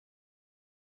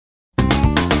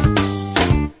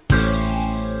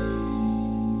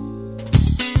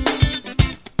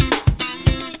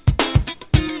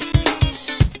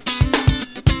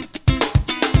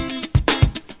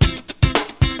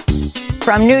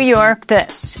From New York,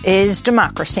 this is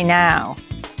Democracy Now!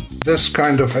 This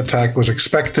kind of attack was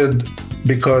expected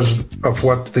because of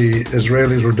what the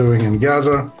Israelis were doing in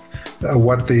Gaza,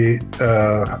 what the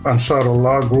Ansar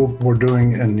Allah group were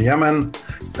doing in Yemen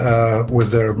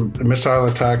with their missile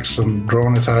attacks and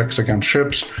drone attacks against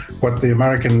ships, what the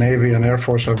American Navy and Air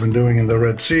Force have been doing in the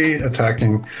Red Sea,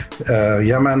 attacking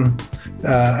Yemen.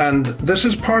 And this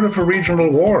is part of a regional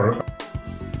war.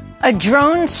 A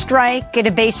drone strike at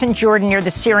a base in Jordan near the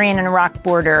Syrian and Iraq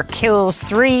border kills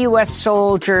 3 U.S.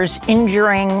 soldiers,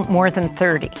 injuring more than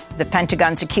 30. The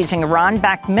Pentagon's accusing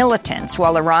Iran-backed militants,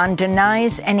 while Iran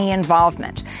denies any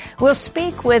involvement. We'll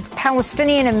speak with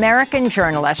Palestinian-American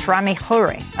journalist Rami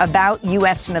Khouri about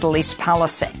U.S. Middle East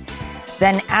policy.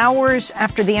 Then, hours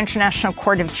after the International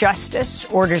Court of Justice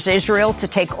orders Israel to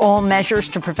take all measures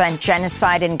to prevent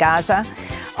genocide in Gaza,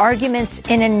 arguments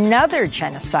in another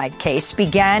genocide case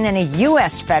began in a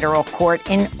U.S. federal court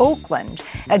in Oakland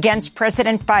against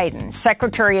President Biden,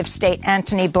 Secretary of State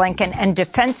Antony Blinken, and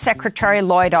Defense Secretary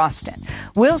Lloyd Austin.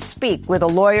 We'll speak with a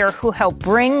lawyer who helped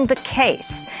bring the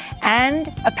case and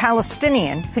a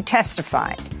Palestinian who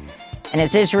testified. And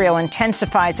as Israel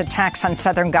intensifies attacks on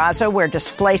southern Gaza, where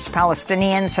displaced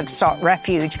Palestinians have sought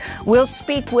refuge, we'll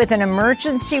speak with an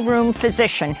emergency room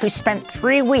physician who spent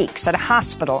 3 weeks at a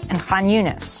hospital in Khan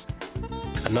Yunis.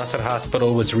 Al-Nasser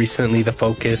Hospital was recently the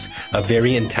focus of a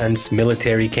very intense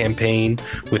military campaign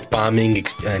with bombing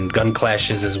and gun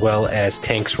clashes, as well as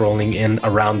tanks rolling in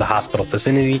around the hospital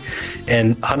vicinity.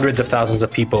 And hundreds of thousands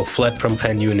of people fled from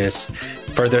Khan Yunis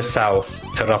further south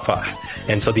to Rafah.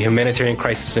 And so the humanitarian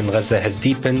crisis in Gaza has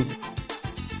deepened.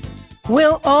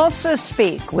 We'll also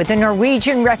speak with the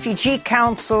Norwegian Refugee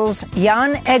Council's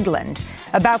Jan Egeland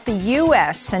about the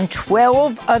U.S. and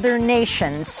 12 other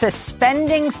nations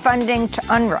suspending funding to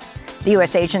UNRWA, the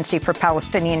U.S. Agency for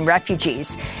Palestinian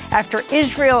Refugees, after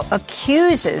Israel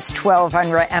accuses 12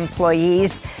 UNRWA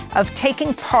employees of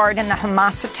taking part in the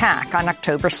Hamas attack on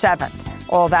October 7th.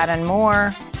 All that and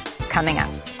more coming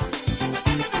up.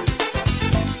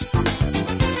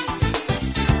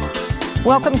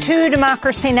 Welcome to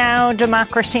Democracy Now!,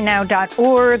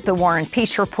 democracynow.org, the War and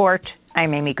Peace Report.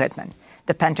 I'm Amy Goodman.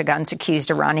 The Pentagon's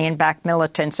accused Iranian-backed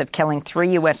militants of killing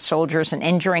 3 U.S. soldiers and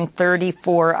injuring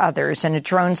 34 others in a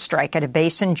drone strike at a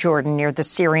base in Jordan near the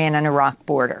Syrian and Iraq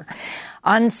border.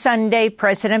 On Sunday,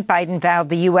 President Biden vowed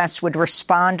the U.S. would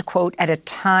respond, quote, at a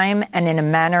time and in a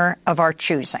manner of our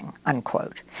choosing,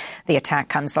 unquote. The attack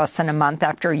comes less than a month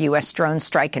after a U.S. drone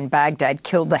strike in Baghdad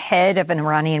killed the head of an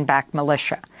Iranian-backed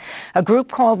militia. A group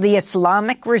called the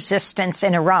Islamic Resistance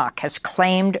in Iraq has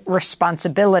claimed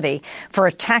responsibility for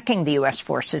attacking the U.S.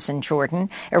 forces in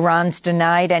Jordan. Iran's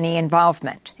denied any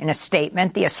involvement. In a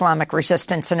statement, the Islamic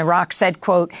Resistance in Iraq said,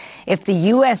 quote, if the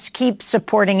U.S. keeps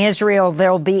supporting Israel,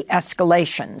 there'll be escalation.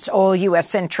 All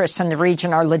U.S. interests in the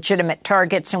region are legitimate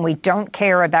targets, and we don't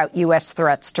care about U.S.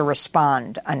 threats to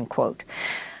respond, unquote.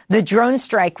 The drone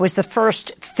strike was the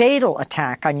first fatal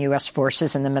attack on U.S.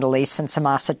 forces in the Middle East since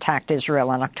Hamas attacked Israel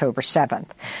on October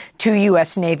 7th. 2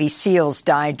 U.S. Navy SEALs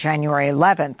died January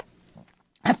 11th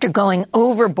after going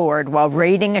overboard while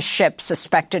raiding a ship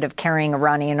suspected of carrying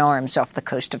Iranian arms off the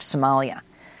coast of Somalia.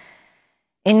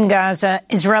 In Gaza,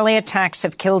 Israeli attacks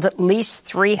have killed at least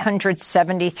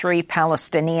 373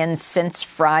 Palestinians since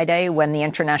Friday, when the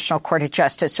International Court of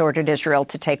Justice ordered Israel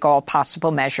to take all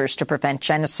possible measures to prevent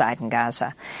genocide in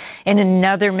Gaza. In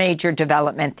another major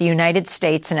development, the United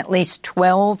States and at least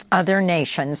 12 other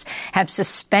nations have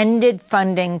suspended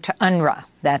funding to UNRWA.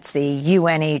 That's the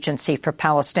UN Agency for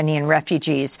Palestinian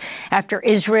Refugees, after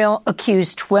Israel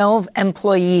accused 12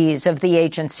 employees of the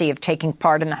agency of taking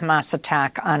part in the Hamas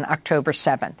attack on October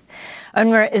 7th.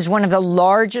 UNRWA is one of the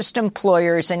largest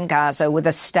employers in Gaza, with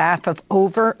a staff of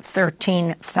over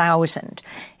 13,000.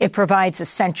 It provides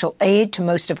essential aid to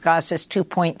most of Gaza's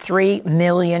 2.3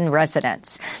 million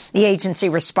residents. The agency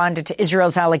responded to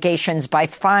Israel's allegations by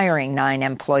firing 9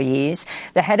 employees.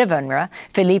 The head of UNRWA,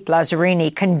 Philippe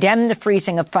Lazzarini, condemned the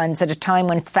freezing of funds at a time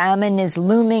when famine is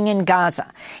looming in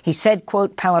Gaza. He said,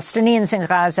 quote, Palestinians in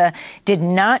Gaza did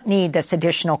not need this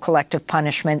additional collective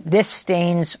punishment. This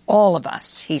stains all of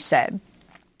us, he said.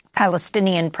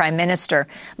 Palestinian Prime Minister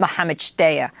Mohammed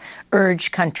Shtayyeh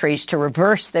urged countries to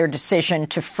reverse their decision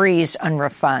to freeze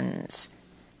UNRWA funds.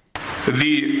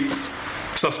 The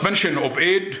suspension of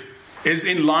aid is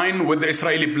in line with the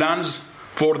Israeli plans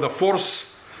for the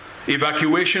forced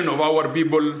evacuation of our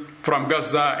people from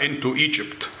Gaza into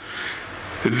Egypt.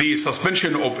 The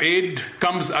suspension of aid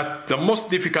comes at the most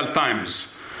difficult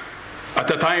times, at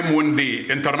a time when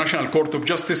the International Court of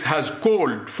Justice has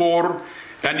called for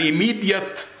an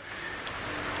immediate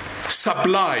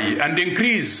supply and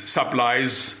increase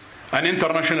supplies and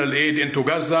international aid into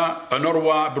Gaza,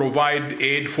 UNRWA provide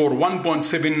aid for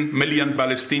 1.7 million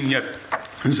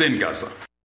Palestinians in Gaza.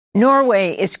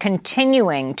 Norway is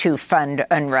continuing to fund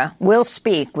UNRWA. We'll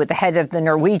speak with the head of the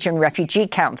Norwegian Refugee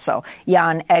Council,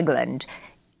 Jan Egeland,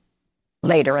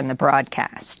 later in the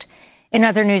broadcast. In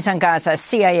other news on Gaza,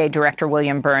 CIA Director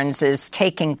William Burns is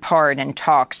taking part in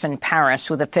talks in Paris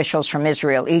with officials from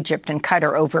Israel, Egypt, and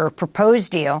Qatar over a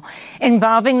proposed deal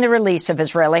involving the release of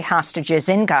Israeli hostages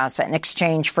in Gaza in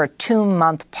exchange for a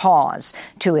 2-month pause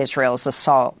to Israel's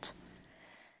assault.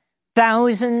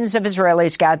 Thousands of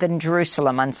Israelis gathered in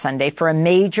Jerusalem on Sunday for a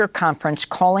major conference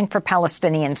calling for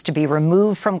Palestinians to be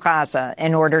removed from Gaza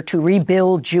in order to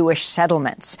rebuild Jewish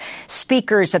settlements.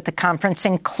 Speakers at the conference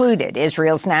included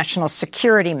Israel's National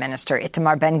Security Minister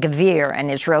Itamar Ben-Gvir and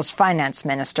Israel's Finance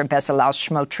Minister Bezalel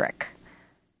Smotrich.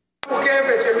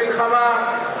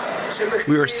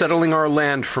 We are settling our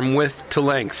land from width to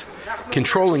length,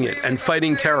 controlling it and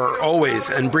fighting terror always,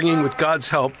 and bringing, with God's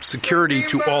help, security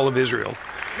to all of Israel.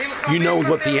 You know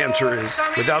what the answer is.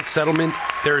 Without settlement,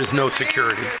 there is no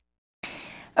security.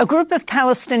 A group of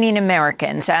Palestinian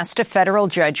Americans asked a federal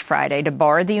judge Friday to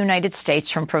bar the United States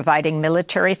from providing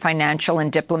military, financial,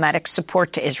 and diplomatic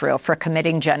support to Israel for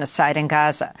committing genocide in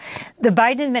Gaza. The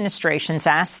Biden administration's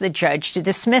asked the judge to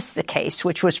dismiss the case,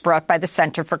 which was brought by the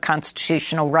Center for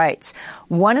Constitutional Rights.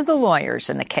 One of the lawyers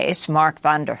in the case, Mark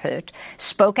Vanderhout,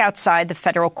 spoke outside the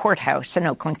federal courthouse in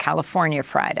Oakland, California,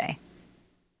 Friday.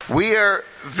 We are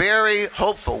very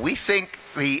hopeful. We think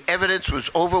the evidence was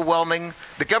overwhelming.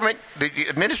 The government, the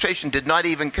administration did not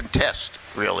even contest,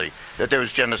 really, that there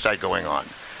was genocide going on.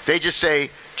 They just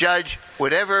say, Judge,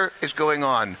 whatever is going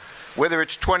on, whether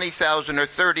it's 20,000 or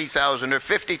 30,000 or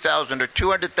 50,000 or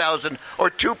 200,000 or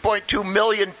 2.2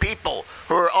 million people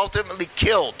who are ultimately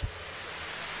killed,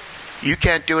 you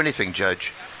can't do anything,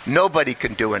 Judge. Nobody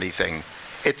can do anything.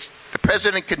 The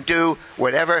president can do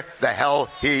whatever the hell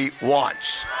he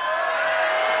wants.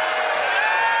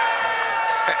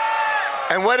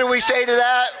 And what do we say to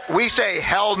that? We say,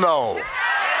 hell no.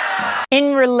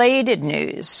 In related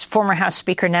news, former House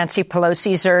Speaker Nancy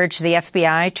Pelosi urged the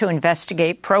FBI to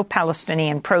investigate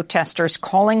pro-Palestinian protesters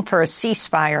calling for a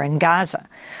ceasefire in Gaza.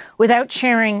 Without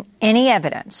sharing any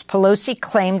evidence, Pelosi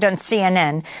claimed on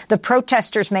CNN the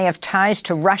protesters may have ties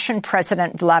to Russian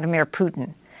President Vladimir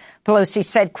Putin. Pelosi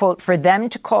said, quote, for them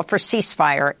to call for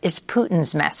ceasefire is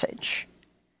Putin's message.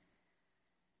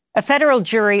 A federal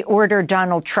jury ordered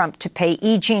Donald Trump to pay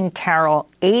E. Jean Carroll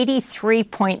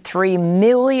 $83.3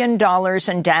 million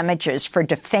in damages for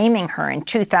defaming her in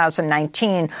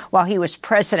 2019 while he was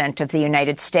president of the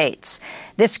United States.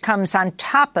 This comes on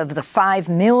top of the $5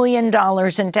 million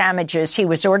in damages he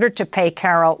was ordered to pay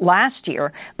Carroll last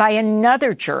year by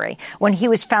another jury when he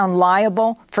was found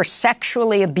liable for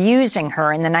sexually abusing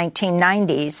her in the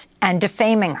 1990s and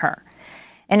defaming her.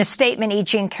 In a statement, E.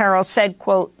 Jean Carroll said,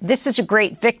 quote, this is a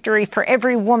great victory for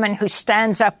every woman who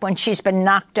stands up when she's been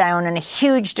knocked down and a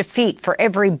huge defeat for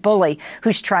every bully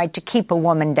who's tried to keep a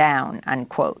woman down,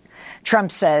 unquote.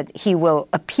 Trump said he will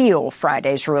appeal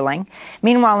Friday's ruling.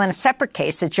 Meanwhile, in a separate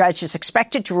case, a judge is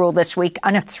expected to rule this week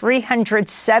on a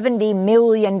 $370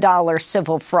 million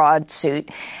civil fraud suit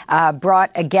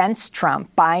brought against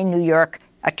Trump by New York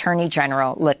Attorney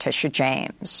General Letitia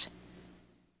James.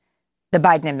 The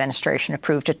Biden administration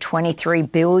approved a $23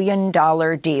 billion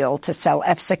deal to sell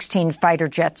F-16 fighter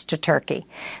jets to Turkey.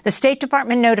 The State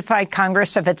Department notified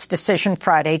Congress of its decision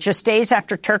Friday, just days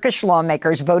after Turkish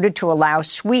lawmakers voted to allow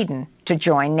Sweden to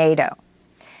join NATO.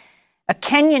 A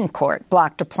Kenyan court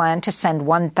blocked a plan to send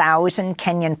 1,000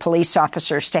 Kenyan police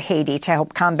officers to Haiti to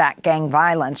help combat gang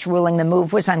violence, ruling the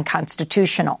move was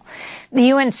unconstitutional. The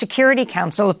UN Security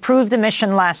Council approved the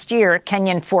mission last year.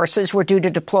 Kenyan forces were due to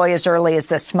deploy as early as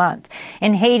this month.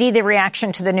 In Haiti, the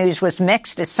reaction to the news was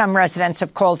mixed, as some residents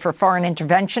have called for foreign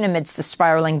intervention amidst the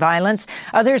spiraling violence.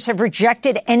 Others have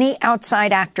rejected any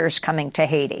outside actors coming to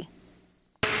Haiti.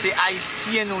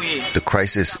 The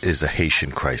crisis is a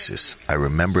Haitian crisis. I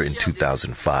remember in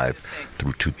 2005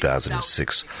 through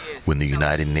 2006, when the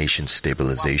United Nations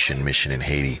Stabilization Mission in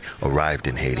Haiti arrived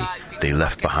in Haiti. They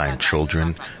left behind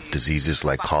children, diseases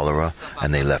like cholera,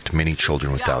 and they left many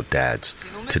children without dads.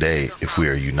 Today, if we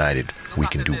are united, we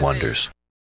can do wonders.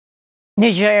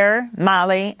 Niger,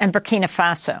 Mali, and Burkina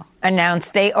Faso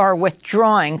announced they are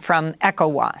withdrawing from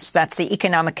ECOWAS. That's the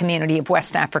Economic Community of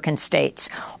West African States.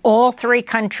 All three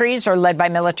countries are led by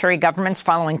military governments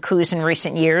following coups in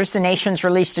recent years. The nations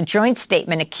released a joint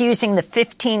statement accusing the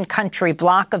 15-country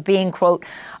bloc of being, quote,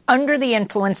 under the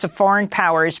influence of foreign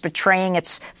powers, betraying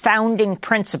its founding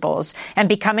principles and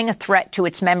becoming a threat to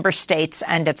its member states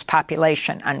and its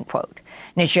population, unquote.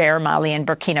 Niger, Mali, and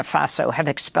Burkina Faso have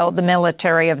expelled the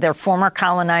military of their former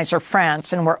colonizer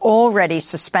France and were already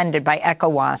suspended by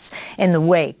ECOWAS in the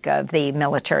wake of the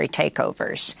military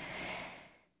takeovers.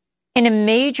 In a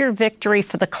major victory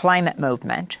for the climate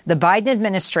movement, the Biden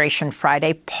administration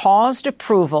Friday paused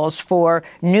approvals for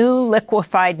new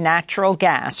liquefied natural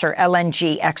gas, or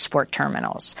LNG, export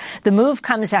terminals. The move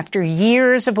comes after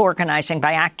years of organizing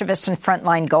by activists and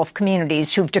frontline Gulf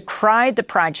communities who've decried the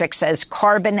projects as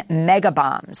carbon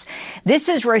megabombs. This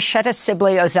is Rochetta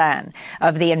Sibley-Ozanne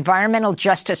of the environmental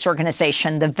justice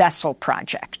organization, The Vessel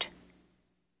Project.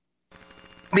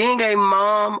 Being a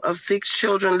mom of 6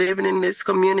 children living in this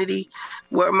community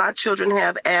where my children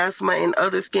have asthma and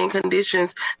other skin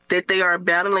conditions that they are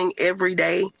battling every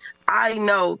day, I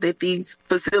know that these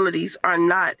facilities are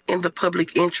not in the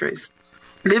public interest.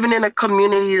 Living in a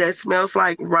community that smells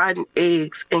like rotten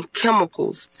eggs and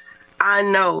chemicals, I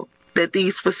know that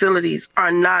these facilities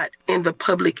are not in the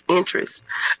public interest.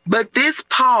 But this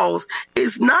pause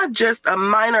is not just a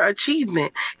minor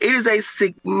achievement. It is a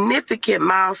significant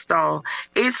milestone.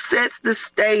 It sets the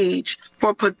stage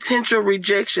for potential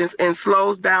rejections and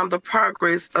slows down the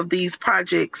progress of these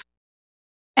projects.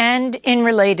 And in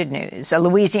related news, a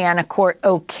Louisiana court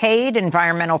okayed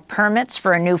environmental permits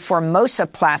for a new Formosa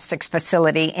Plastics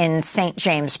facility in St.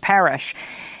 James Parish.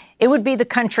 It would be the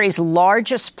country's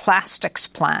largest plastics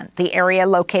plant. The area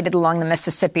located along the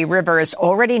Mississippi River is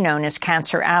already known as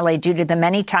Cancer Alley due to the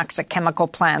many toxic chemical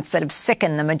plants that have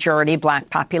sickened the majority black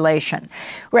population.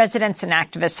 Residents and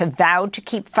activists have vowed to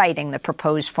keep fighting the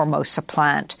proposed Formosa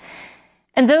plant.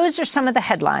 And those are some of the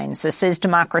headlines. This is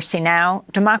Democracy Now!,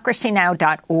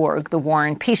 democracynow.org, The War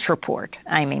and Peace Report.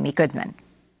 I'm Amy Goodman.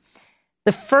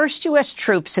 The first U.S.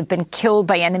 troops have been killed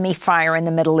by enemy fire in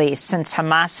the Middle East since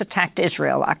Hamas attacked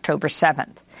Israel October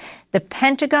 7th. The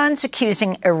Pentagon's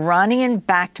accusing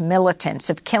Iranian-backed militants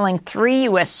of killing 3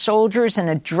 U.S. soldiers in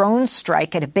a drone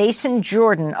strike at a base in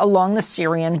Jordan along the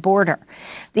Syrian border.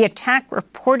 The attack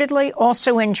reportedly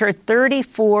also injured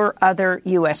 34 other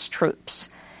U.S. troops.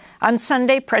 On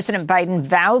Sunday, President Biden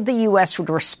vowed the U.S. would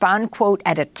respond, quote,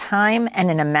 at a time and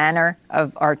in a manner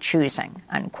of our choosing,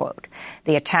 unquote.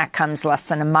 The attack comes less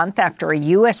than a month after a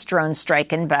U.S. drone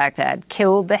strike in Baghdad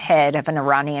killed the head of an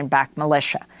Iranian-backed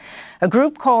militia. A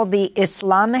group called the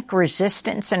Islamic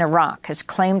Resistance in Iraq has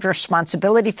claimed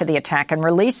responsibility for the attack and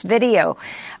released video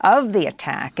of the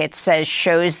attack, it says,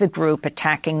 shows the group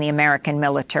attacking the American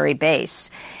military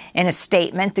base. In a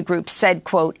statement, the group said,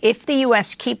 quote, if the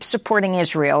U.S. keeps supporting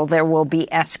Israel, there will be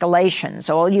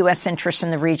escalations. All U.S. interests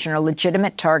in the region are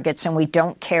legitimate targets, and we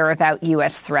don't care about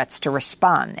U.S. threats to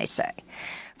respond, they say.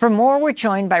 For more, we're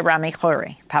joined by Rami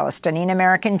Khouri,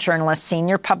 Palestinian-American journalist,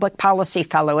 senior public policy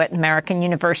fellow at American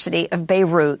University of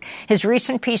Beirut. His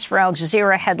recent piece for Al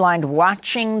Jazeera headlined,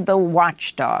 Watching the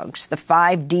Watchdogs, the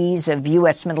 5 Ds of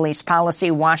U.S. Middle East policy.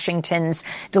 Washington's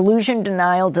delusion,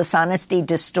 denial, dishonesty,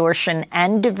 distortion,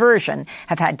 and diversion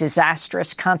have had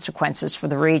disastrous consequences for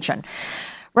the region.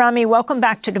 Rami, welcome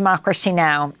back to Democracy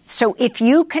Now! So if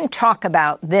you can talk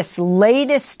about this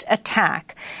latest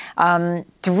attack,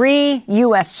 3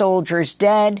 U.S. soldiers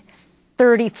dead,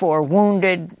 34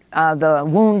 wounded, the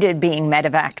wounded being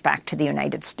medevaced back to the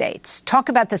United States. Talk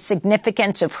about the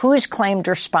significance of who's claimed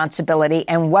responsibility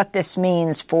and what this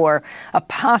means for a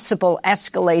possible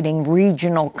escalating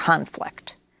regional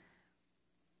conflict.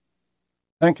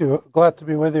 Thank you. Glad to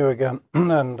be with you again.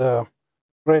 And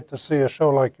great to see a show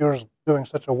like yours doing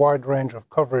such a wide range of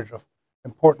coverage of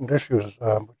important issues,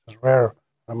 which is rare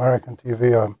on American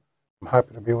TV. I'm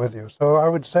happy to be with you. So I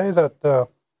would say that the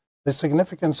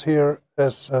significance here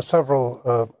is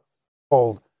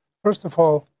several-fold. First of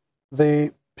all,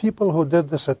 the people who did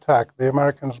this attack, the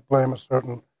Americans blame a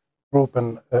certain group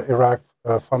in Iraq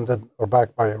funded or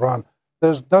backed by Iran.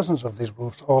 There's dozens of these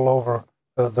groups all over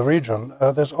the region.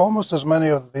 There's almost as many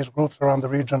of these groups around the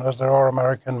region as there are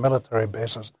American military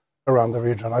bases around the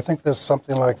region. I think there's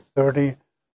something like 30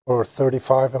 or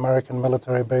 35 American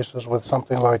military bases with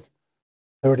something like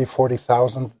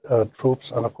 40,000 troops.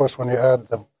 And of course, when you add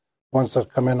the ones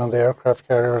that come in on the aircraft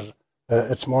carriers,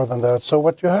 it's more than that. So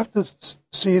what you have to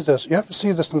see this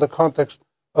in the context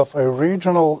of a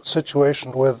regional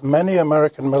situation with many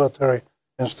American military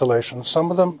installations,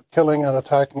 some of them killing and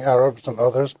attacking Arabs and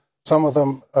others, some of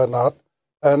them not.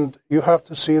 And you have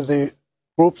to see the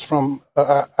groups from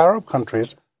Arab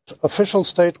countries, official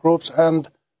state groups and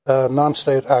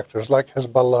non-state actors like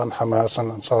Hezbollah and Hamas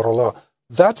and Ansarullah.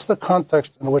 That's the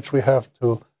context in which we have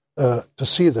to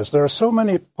see this. There are so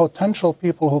many potential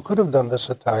people who could have done this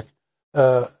attack,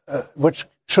 which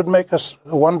should make us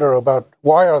wonder about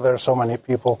why are there so many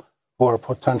people who are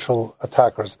potential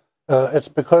attackers. It's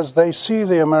because they see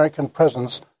the American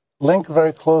presence linked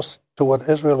very close to what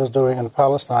Israel is doing in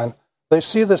Palestine. They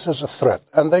see this as a threat,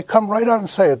 and they come right out and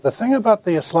say it. The thing about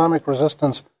the Islamic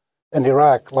resistance in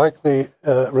Iraq, like the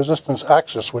resistance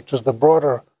axis, which is the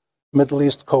broader Middle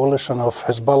East coalition of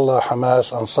Hezbollah,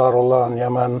 Hamas, Ansarullah in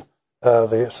Yemen,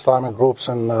 the Islamic groups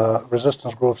and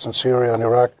resistance groups in Syria and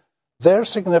Iraq, their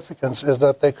significance is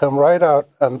that they come right out,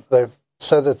 and they've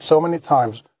said it so many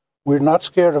times, we're not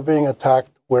scared of being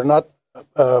attacked, we're not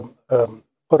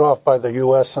put off by the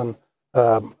U.S. and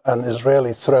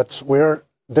Israeli threats, we're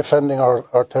defending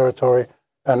our territory,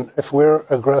 and if we're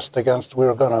aggressed against,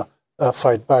 we're going to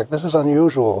fight back. This is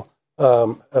unusual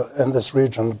in this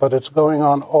region, but it's going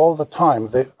on all the time.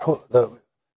 The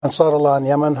Ansarullah in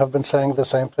Yemen have been saying the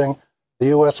same thing. The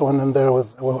U.S. went in there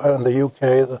and the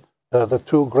U.K., the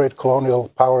two great colonial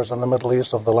powers in the Middle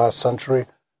East of the last century,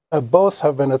 both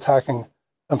have been attacking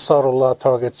Ansarullah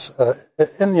targets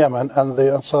in Yemen, and the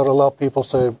Ansarullah people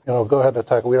say, go ahead,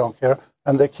 attack, we don't care,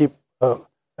 and they keep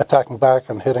attacking back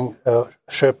and hitting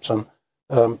ships and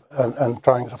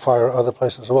trying to fire other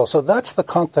places as well. So that's the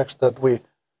context that we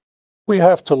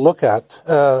have to look at,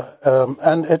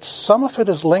 and some of it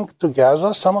is linked to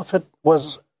Gaza, some of it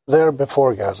was there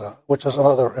before Gaza, which is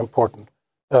another important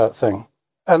thing.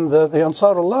 And the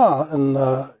Ansarullah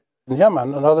in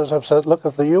Yemen and others have said, look,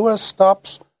 if the U.S.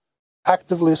 stops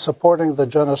actively supporting the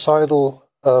genocidal,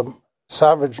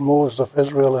 savage moves of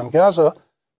Israel in Gaza,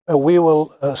 we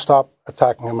will stop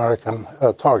attacking American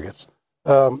targets.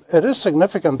 It is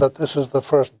significant that this is the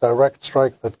first direct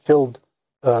strike that killed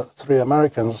 3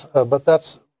 Americans, but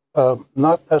that's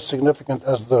not as significant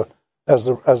as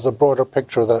the broader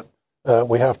picture that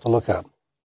we have to look at.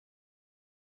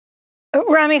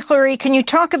 Rami Khouri, can you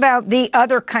talk about the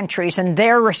other countries and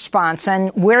their response and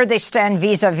where they stand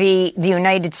vis-a-vis the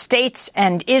United States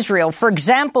and Israel? For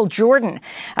example, Jordan.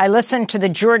 I listened to the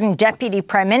Jordan deputy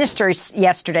prime minister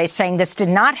yesterday saying this did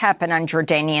not happen on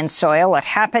Jordanian soil. It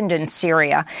happened in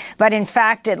Syria. But in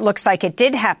fact, it looks like it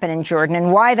did happen in Jordan,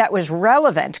 and why that was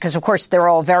relevant, because, of course, they're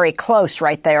all very close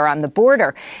right there on the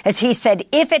border. As he said,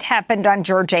 if it happened on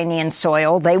Jordanian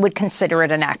soil, they would consider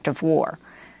it an act of war.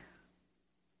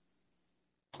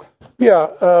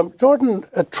 Yeah, Jordan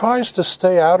tries to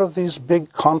stay out of these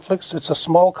big conflicts. It's a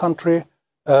small country.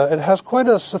 It has quite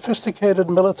a sophisticated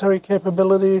military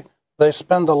capability. They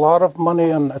spend a lot of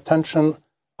money and attention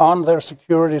on their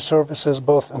security services,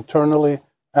 both internally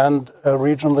and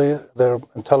regionally, their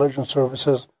intelligence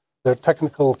services, their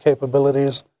technical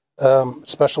capabilities,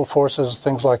 special forces,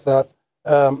 things like that.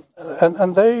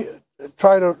 And they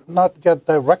try to not get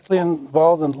directly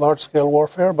involved in large-scale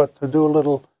warfare, but to do a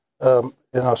little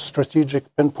strategic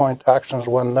pinpoint actions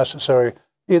when necessary,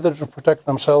 either to protect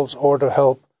themselves or to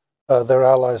help their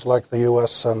allies like the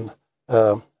U.S. and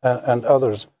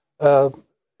others.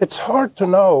 It's hard to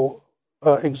know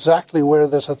exactly where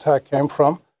this attack came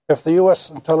from. If the U.S.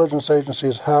 intelligence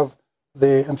agencies have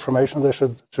the information, they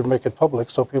should make it public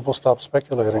so people stop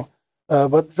speculating.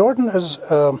 But Jordan is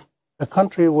a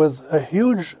country with a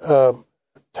huge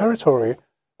territory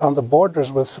on the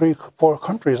borders with 3-4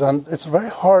 countries, and it's very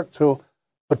hard to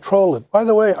patrol it. By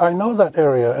the way, I know that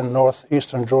area in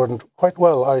northeastern Jordan quite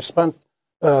well. I spent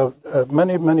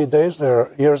many days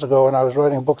there years ago, and I was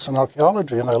writing books in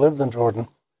archaeology, and I lived in Jordan.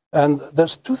 And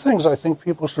there's 2 things I think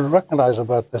people should recognize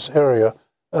about this area.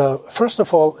 First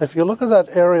of all, if you look at that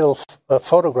aerial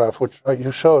photograph, which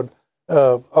you showed,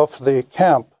 of the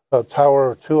camp,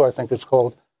 Tower 2, I think it's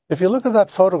called, if you look at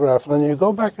that photograph, then you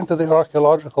go back into the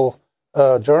archaeological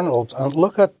journals and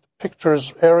look at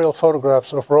pictures, aerial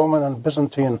photographs of Roman and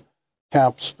Byzantine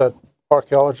camps that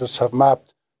archaeologists have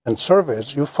mapped in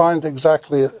surveys, you find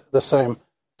exactly the same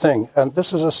thing. And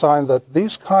this is a sign that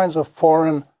these kinds of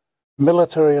foreign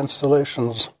military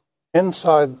installations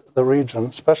inside the region,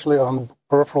 especially on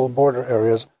peripheral border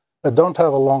areas, don't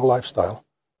have a long lifestyle.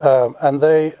 And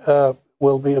they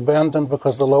will be abandoned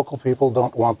because the local people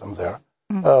don't want them there.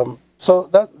 So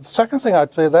the second thing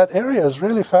I'd say, that area is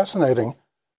really fascinating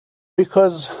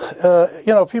because,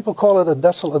 people call it a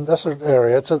desert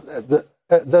area. It's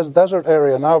a desert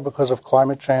area now because of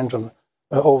climate change and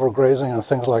overgrazing and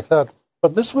things like that.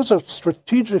 But this was a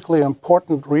strategically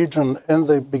important region in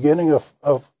the beginning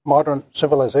of modern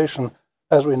civilization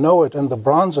as we know it in the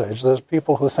Bronze Age. There's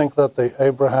people who think that the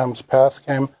Abraham's path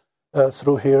came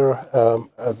through here on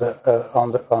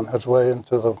its way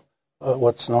into the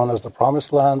what's known as the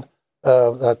Promised Land.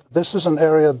 That this is an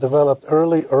area developed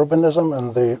early urbanism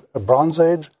in the Bronze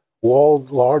Age, walled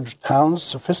large towns,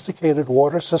 sophisticated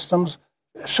water systems,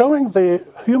 showing the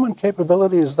human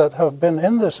capabilities that have been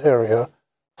in this area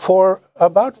for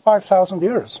about 5,000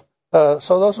 years.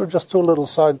 So those are just two little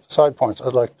side points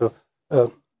I'd like to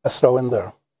throw in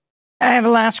there. I have a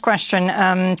last question.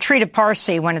 Trita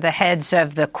Parsi, one of the heads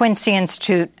of the Quincy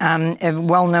Institute, a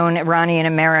well-known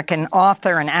Iranian-American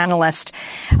author and analyst,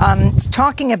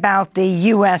 talking about the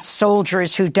U.S.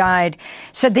 soldiers who died,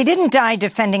 said they didn't die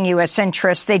defending U.S.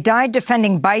 interests. They died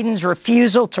defending Biden's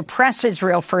refusal to press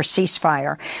Israel for a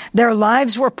ceasefire. Their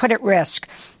lives were put at risk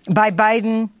by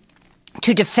Biden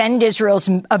to defend Israel's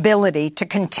ability to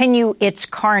continue its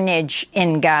carnage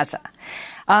in Gaza.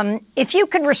 If you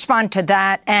could respond to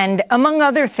that, and among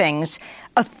other things,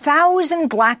 1,000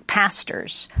 black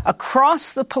pastors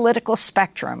across the political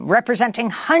spectrum, representing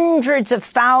hundreds of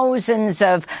thousands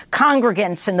of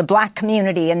congregants in the black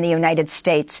community in the United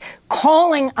States,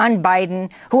 calling on Biden,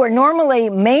 who are normally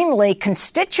mainly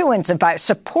constituents of Biden,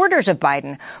 supporters of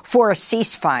Biden, for a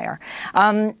ceasefire.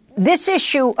 This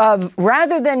issue of,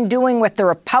 rather than doing what the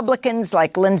Republicans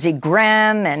like Lindsey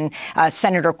Graham and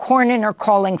Senator Cornyn are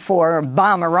calling for,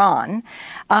 bomb Iran,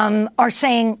 are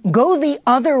saying go the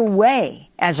other way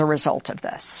as a result of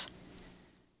this.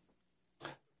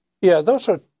 Yeah, those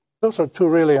are two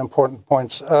really important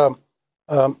points. On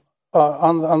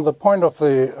the point of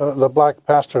the black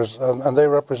pastors, and they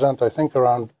represent, I think,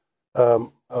 around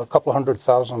a couple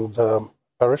 100,000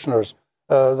 parishioners.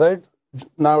 They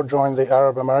now join the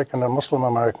Arab American and Muslim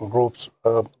American groups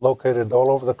located all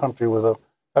over the country, with a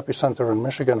epicenter in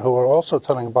Michigan, who are also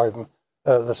telling Biden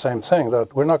the same thing,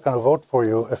 that we're not going to vote for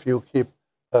you if you keep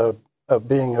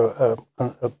being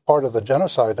a part of the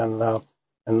genocide in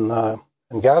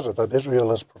Gaza that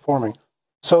Israel is performing.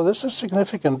 So this is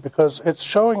significant because it's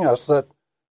showing us that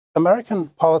American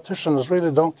politicians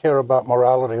really don't care about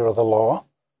morality or the law.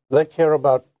 They care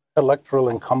about electoral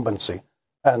incumbency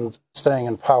and staying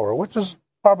in power, which is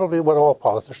probably what all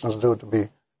politicians do, to be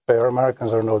fair.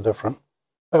 Americans are no different.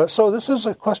 So this is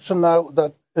a question now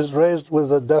that is raised with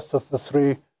the death of the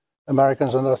 3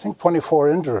 Americans and I think 24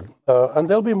 injured. And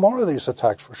there'll be more of these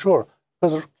attacks for sure.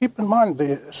 Because keep in mind,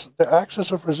 the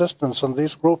axis of resistance and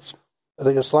these groups,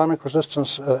 the Islamic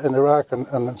resistance in Iraq and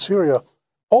in Syria,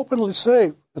 openly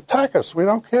say, attack us, we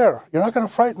don't care, you're not going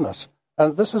to frighten us.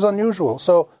 And this is unusual.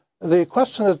 So the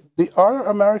question is, are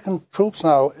American troops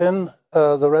now in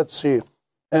the Red Sea,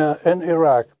 in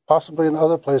Iraq, possibly in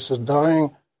other places,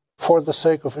 dying for the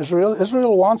sake of Israel?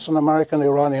 Israel wants an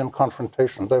American-Iranian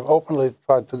confrontation. They've openly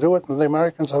tried to do it, and the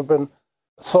Americans have been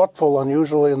thoughtful,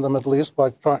 unusually in the Middle East,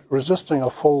 by resisting a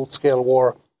full-scale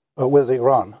war with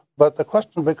Iran. But the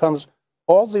question becomes,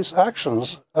 all these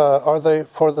actions, are they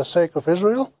for the sake of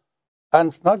Israel?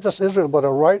 And not just Israel, but a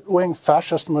right-wing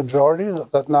fascist majority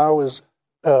that now is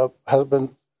has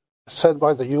been said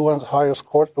by the UN's highest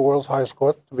court, the world's highest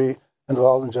court, to be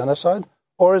involved in genocide?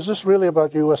 Or is this really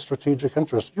about U.S. strategic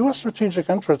interests? U.S. strategic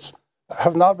interests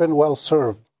have not been well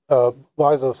served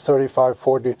by the 35,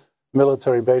 40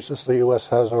 military bases the U.S.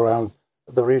 has around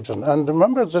the region. And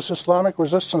remember, this Islamic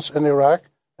resistance in Iraq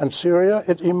and Syria,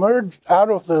 it emerged out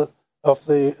of the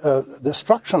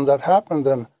destruction that happened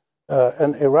in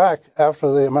Iraq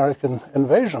after the American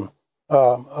invasion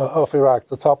of Iraq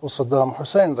to topple Saddam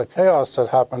Hussein. The chaos that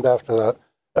happened after that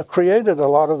created a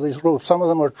lot of these groups. Some of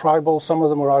them were tribal, some of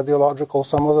them were ideological,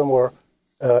 some of them were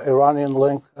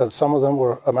Iranian-linked, and some of them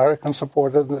were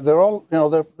American-supported. They're all,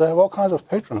 they have all kinds of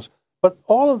patrons. But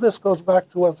all of this goes back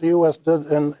to what the U.S. did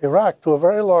in Iraq to a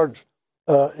very large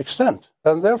extent.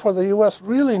 And therefore, the U.S.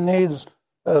 really needs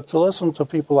to listen to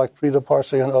people like Trita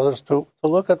Parsi and others to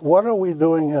look at what are we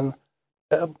doing in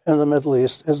the Middle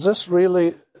East. Is this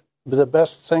really the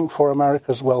best thing for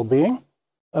America's well-being?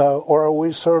 Or are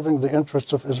we serving the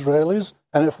interests of Israelis?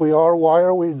 And if we are, why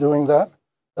are we doing that?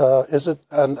 Is it,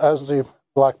 and as the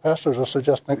black pastors are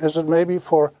suggesting, is it maybe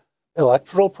for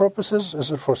electoral purposes?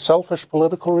 Is it for selfish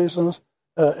political reasons?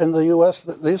 In the U.S.,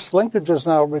 these linkages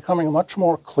now are becoming much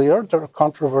more clear. They're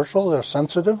controversial, they're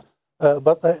sensitive,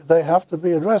 but they have to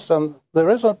be addressed. And there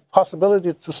is a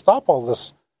possibility to stop all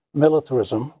this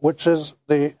militarism, which is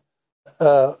the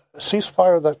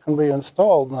ceasefire that can be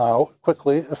installed now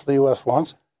quickly if the U.S.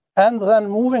 wants, and then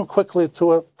moving quickly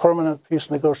to a permanent peace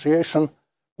negotiation,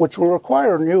 which will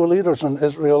require new leaders in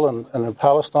Israel and in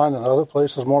Palestine and other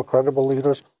places, more credible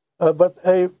leaders, but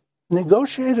a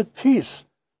negotiated peace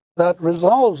that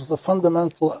resolves the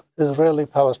fundamental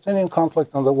Israeli-Palestinian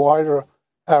conflict and the wider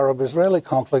Arab-Israeli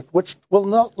conflict, which will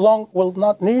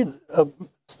not need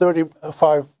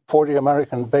 35, 40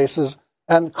 American bases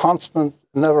and constant,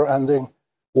 never-ending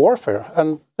warfare.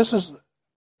 And this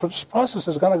process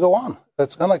is going to go on.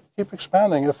 It's going to keep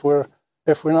expanding if we're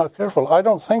not careful. I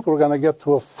don't think we're going to get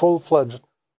to a full-fledged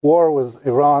war with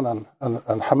Iran and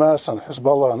Hamas and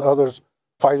Hezbollah and others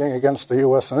fighting against the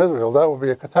U.S. and Israel. That would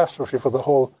be a catastrophe for the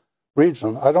whole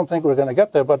region. I don't think we're going to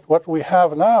get there, but what we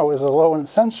have now is a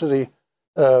low-intensity,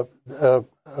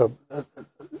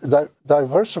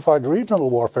 diversified regional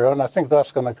warfare, and I think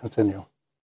that's going to continue.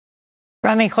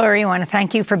 Rami Khoury, I want to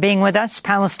thank you for being with us,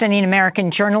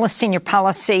 Palestinian-American journalist, senior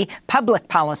public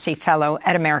policy fellow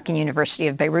at American University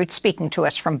of Beirut, speaking to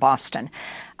us from Boston.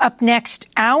 Up next,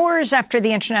 hours after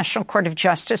the International Court of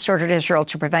Justice ordered Israel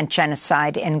to prevent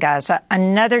genocide in Gaza,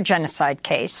 another genocide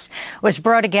case was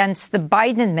brought against the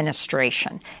Biden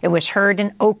administration. It was heard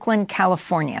in Oakland,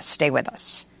 California. Stay with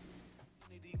us.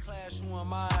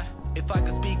 If I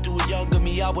could speak to a younger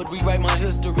me, I would rewrite my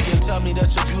history and tell me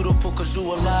that you're beautiful because you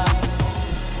alive.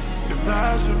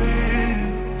 Imagine me,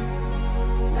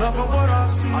 love for what I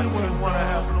see with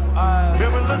one.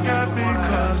 Never look at me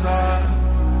cause I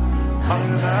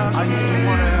imagine me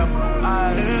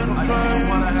in a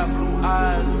place,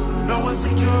 no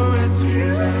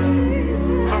insecurities,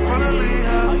 and I'm finally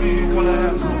happy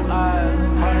cause I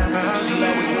imagine me.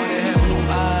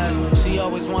 She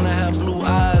always wanna have blue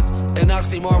eyes. An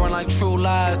oxymoron like true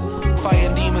lies.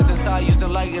 Fighting demons inside, using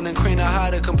lightning and cream to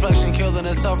hide her complexion, killing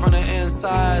herself from the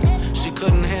inside. She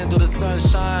couldn't handle the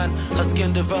sunshine. Her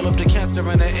skin developed a cancer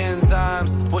in the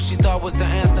enzymes. What she thought was the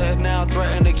answer had now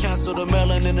threatened to cancel the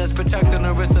melanin that's protecting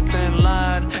her. It's a thin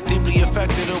line. Deeply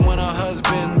affected her when her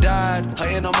husband died. Her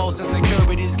innermost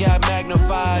insecurities got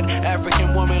magnified.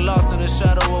 African woman lost in the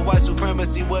shadow of white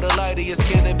supremacy. With a light of your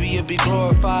skin to be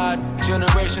glorified.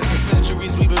 Generations and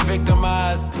centuries we've been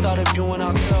victimized. Started viewing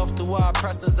ourselves through our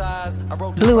oppressors' eyes.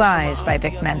 Blue Eyes by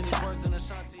Vic Mensa.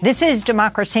 This is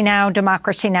Democracy Now!,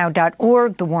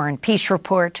 democracynow.org, The War and Peace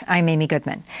Report. I'm Amy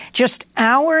Goodman. Just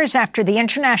hours after the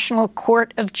International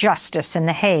Court of Justice in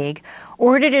The Hague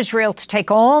ordered Israel to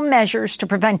take all measures to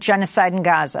prevent genocide in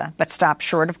Gaza, but stopped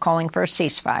short of calling for a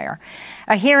ceasefire,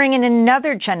 a hearing in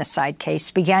another genocide case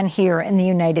began here in the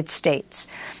United States.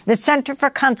 The Center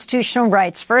for Constitutional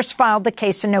Rights first filed the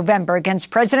case in November against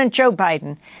President Joe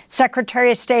Biden, Secretary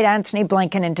of State Antony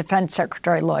Blinken, and Defense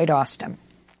Secretary Lloyd Austin.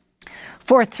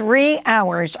 For 3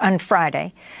 hours on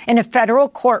Friday, in a federal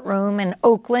courtroom in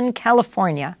Oakland,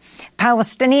 California,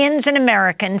 Palestinians and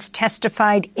Americans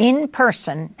testified in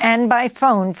person and by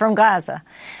phone from Gaza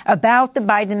about the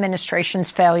Biden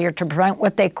administration's failure to prevent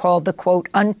what they called the, quote,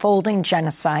 unfolding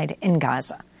genocide in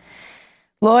Gaza.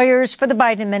 Lawyers for the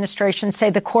Biden administration say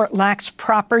the court lacks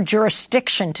proper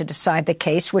jurisdiction to decide the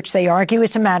case, which they argue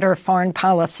is a matter of foreign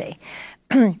policy.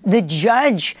 The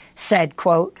judge said,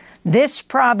 quote, this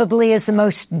probably is the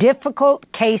most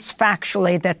difficult case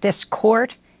factually that this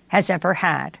court has ever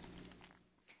had.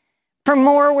 For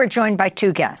more, we're joined by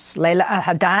two guests. Layla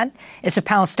Al-Haddad is a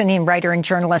Palestinian writer and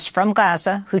journalist from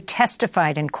Gaza who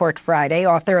testified in court Friday,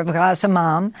 author of Gaza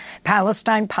Mom,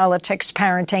 Palestine Politics,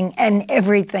 Parenting, and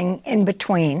Everything in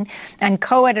Between, and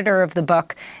co-editor of the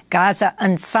book Gaza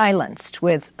Unsilenced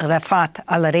with Rafat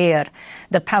Al-Arir,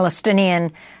 the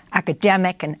Palestinian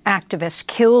academic and activist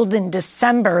killed in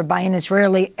December by an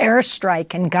Israeli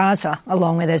airstrike in Gaza,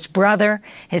 along with his brother,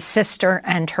 his sister,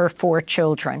 and her 4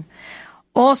 children.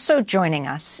 Also joining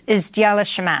us is Diala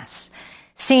Shamas,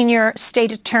 senior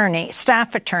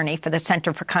staff attorney for the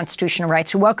Center for Constitutional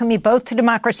Rights. Welcome you both to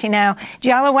Democracy Now!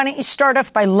 Diala, why don't you start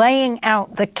off by laying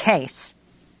out the case?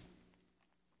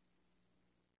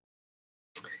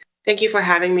 Thank you for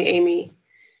having me, Amy.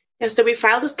 Yeah, so we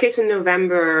filed this case in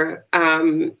November,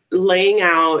 laying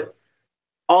out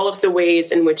all of the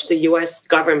ways in which the U.S.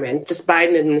 government, this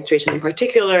Biden administration in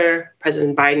particular,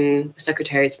 President Biden,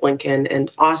 Secretaries Blinken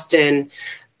and Austin,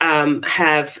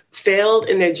 have failed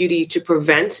in their duty to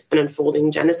prevent an unfolding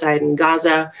genocide in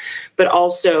Gaza, but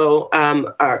also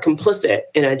are complicit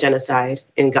in a genocide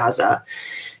in Gaza.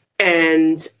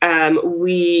 And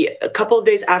we, a couple of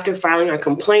days after filing our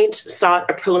complaint, sought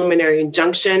a preliminary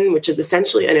injunction, which is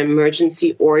essentially an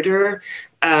emergency order,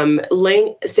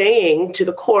 saying to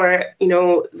the court, you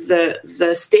know,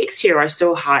 the stakes here are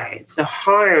so high. The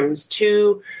harms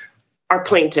to our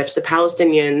plaintiffs, the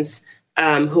Palestinians,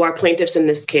 who are plaintiffs in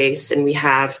this case, and we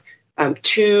have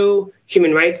 2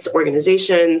 human rights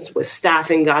organizations with staff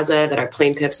in Gaza that are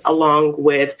plaintiffs, along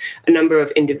with a number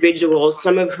of individuals,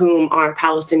 some of whom are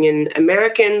Palestinian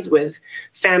Americans with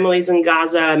families in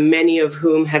Gaza, many of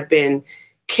whom have been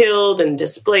killed and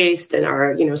displaced and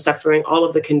are, you know, suffering all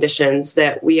of the conditions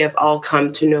that we have all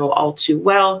come to know all too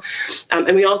well.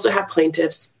 And we also have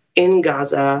plaintiffs in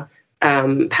Gaza,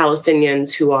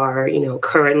 Palestinians who are, you know,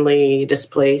 currently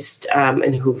displaced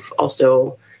and who've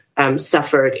also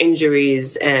suffered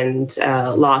injuries and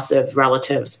loss of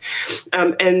relatives.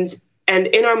 And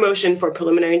in our motion for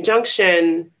preliminary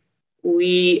injunction,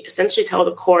 we essentially tell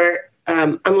the court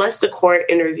unless the court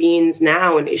intervenes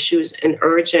now and issues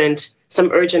some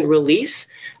urgent relief,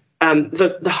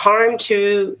 the harm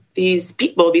to these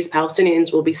people, these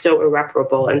Palestinians, will be so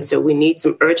irreparable. And so we need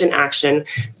some urgent action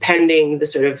pending the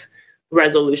sort of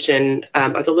resolution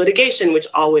of the litigation, which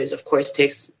always, of course,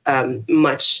 takes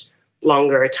much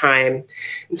longer time.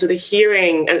 And so the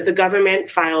hearing, the government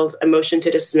filed a motion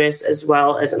to dismiss as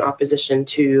well as an opposition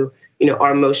to,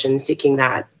 our motion seeking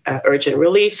that urgent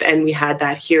relief. And we had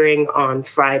that hearing on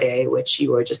Friday, which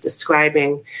you were just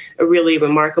describing, a really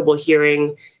remarkable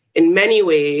hearing in many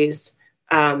ways.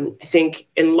 I think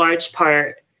in large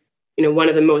part, one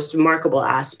of the most remarkable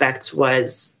aspects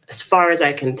was, as far as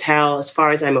I can tell, as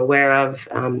far as I'm aware of,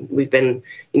 we've been,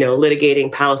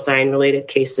 litigating Palestine-related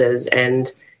cases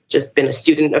and just been a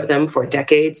student of them for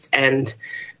decades. And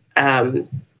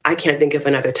I can't think of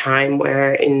another time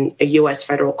where in a U.S.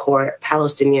 federal court,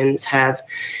 Palestinians have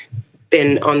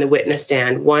been on the witness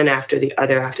stand one after the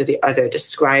other,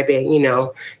 describing,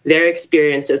 their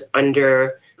experiences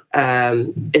under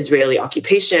Israeli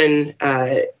occupation,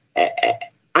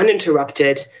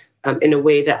 uninterrupted, in a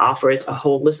way that offers a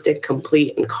holistic,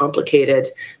 complete, and complicated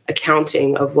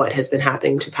accounting of what has been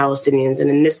happening to Palestinians. And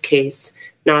in this case,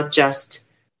 not just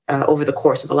over the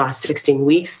course of the last 16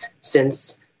 weeks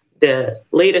since the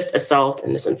latest assault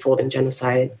and this unfolding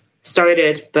genocide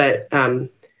started, but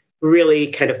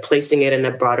really kind of placing it in a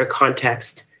broader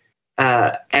context.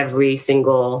 Every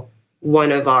single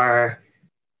one of our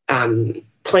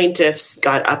plaintiffs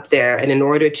got up there, and in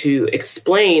order to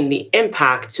explain the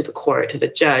impact to the court, to the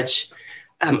judge,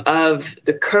 of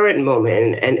the current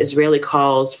moment and Israeli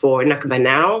calls for Nakba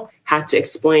now, had to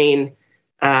explain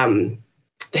the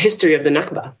history of the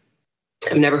Nakba.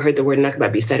 I've never heard the word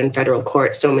Nakba be said in federal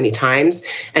court so many times,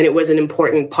 and it was an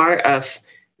important part of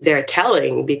their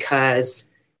telling because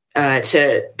they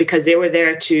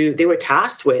were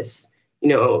tasked with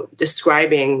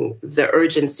describing the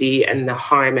urgency and the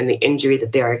harm and the injury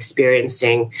that they are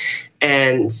experiencing.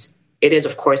 And it is,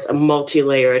 of course, a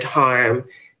multi-layered harm.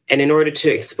 And in order to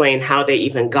explain how they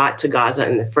even got to Gaza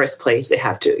in the first place, they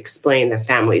have to explain their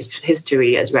family's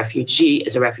history as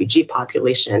a refugee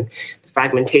population, the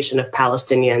fragmentation of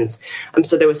Palestinians.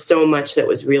 So there was so much that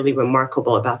was really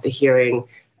remarkable about the hearing,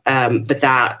 but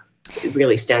that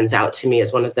really stands out to me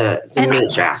as one of the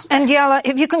major aspects. And Yaela,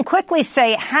 if you can quickly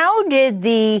say, how did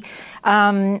the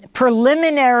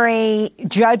preliminary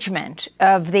judgment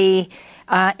of the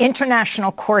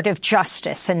International Court of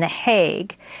Justice in The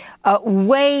Hague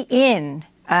weigh in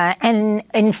and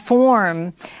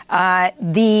inform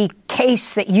the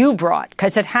case that you brought?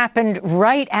 Because it happened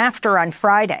right after on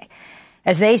Friday.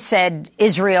 As they said,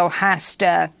 Israel has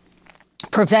to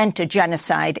prevent a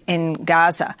genocide in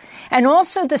Gaza. And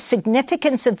also the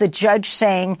significance of the judge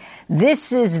saying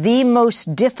this is the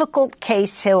most difficult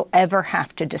case he'll ever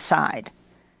have to decide.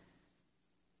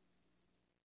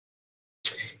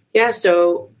 Yeah,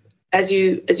 so as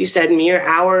you said, mere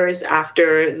hours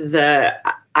after the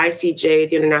ICJ,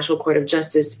 the International Court of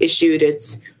Justice, issued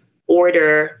its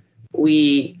order,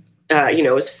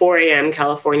 it was 4 a.m.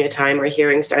 California time. Our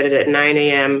hearing started at 9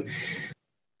 a.m.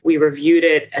 We reviewed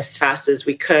it as fast as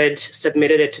we could,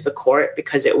 submitted it to the court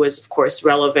because it was, of course,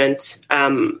 relevant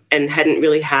and hadn't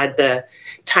really had the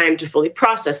time to fully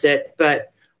process it.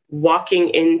 But walking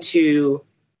into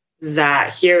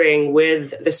that hearing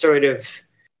with the sort of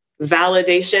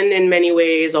validation in many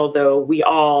ways, although we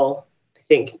all, I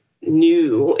think,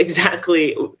 knew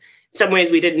exactly, in some ways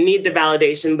we didn't need the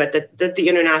validation, but that the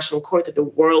International Court, that the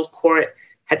World Court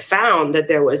had found that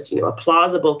there was, a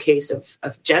plausible case of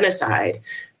genocide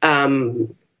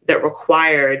that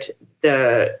required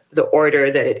the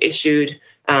order that it issued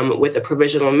with the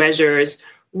provisional measures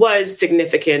was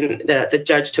significant. The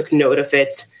judge took note of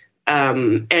it,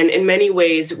 and in many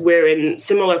ways we're in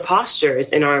similar postures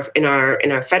in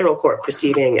our federal court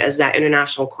proceeding as that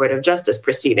International Court of Justice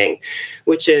proceeding,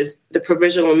 which is the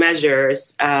provisional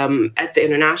measures at the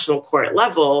international court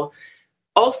level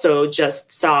also just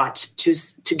sought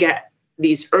to get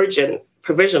these urgent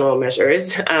provisional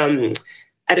measures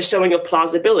at a showing of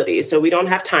plausibility. So we don't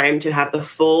have time to have the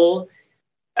full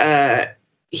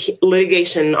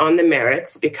litigation on the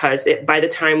merits because by the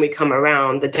time we come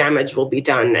around, the damage will be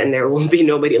done and there will be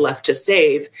nobody left to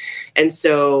save. And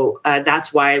so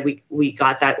that's why we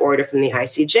got that order from the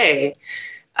ICJ.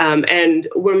 And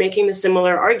we're making the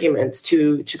similar arguments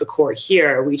to the court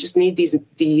here. We just need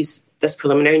this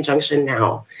preliminary injunction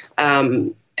now.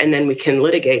 And and then we can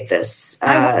litigate this.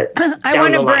 I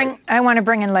want to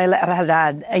bring in Layla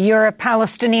El-Haddad. You're a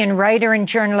Palestinian writer and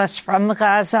journalist from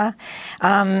Gaza.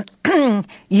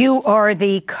 You are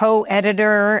the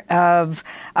co-editor of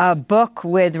a book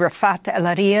with Rafat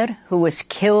El-Harir, who was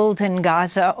killed in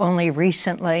Gaza only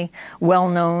recently,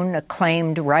 well-known,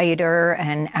 acclaimed writer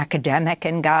and academic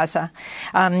in Gaza.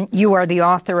 You are the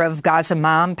author of Gaza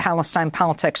Mom, Palestine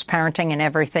Politics, Parenting, and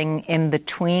Everything in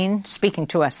Between, speaking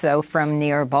to us, though, from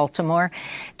near Baltimore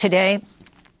today.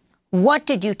 What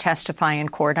did you testify in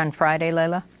court on Friday,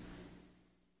 Layla?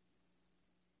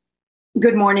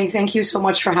 Good morning. Thank you so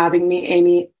much for having me,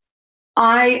 Amy.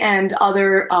 I and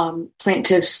other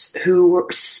plaintiffs who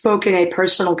spoke in a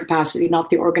personal capacity, not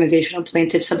the organizational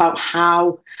plaintiffs, about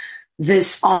how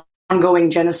this ongoing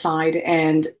genocide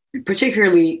and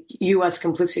particularly U.S.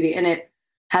 complicity in it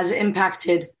has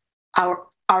impacted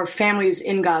our families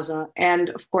in Gaza and,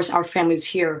 of course, our families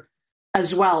here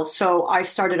as well. So I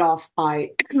started off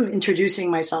by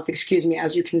introducing myself. Excuse me,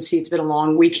 as you can see, it's been a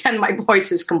long weekend. My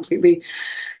voice is completely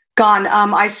gone.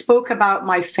 I spoke about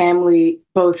my family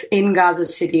both in Gaza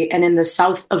City and in the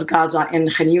south of Gaza in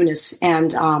Khan Yunis.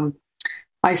 And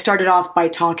I started off by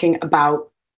talking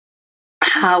about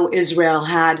how Israel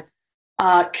had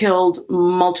killed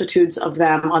multitudes of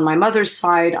them on my mother's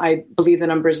side. I believe the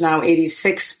number is now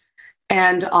 86.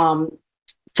 And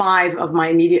 5 of my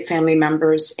immediate family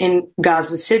members in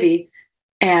Gaza City,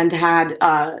 and had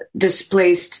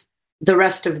displaced the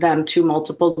rest of them to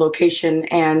multiple locations,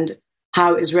 and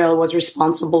how Israel was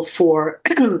responsible for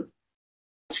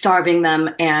starving them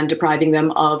and depriving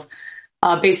them of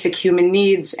basic human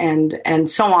needs and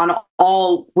so on,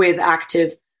 all with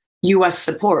active U.S.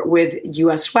 support, with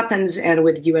U.S. weapons and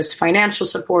with U.S. financial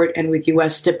support and with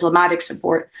U.S. diplomatic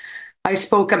support. I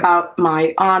spoke about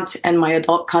my aunt and my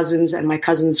adult cousins and my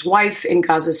cousin's wife in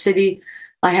Gaza City.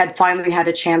 I had finally had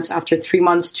a chance after 3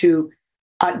 months to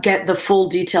get the full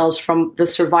details from the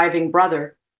surviving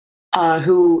brother,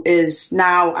 who is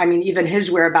now, I mean, even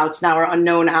his whereabouts now are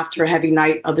unknown after a heavy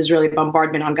night of Israeli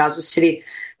bombardment on Gaza City.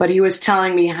 But he was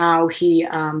telling me how he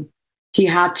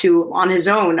had to, on his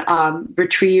own,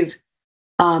 retrieve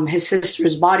his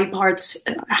sister's body parts,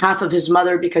 half of his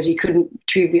mother, because he couldn't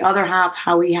retrieve the other half,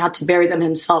 how he had to bury them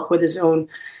himself with his own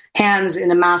hands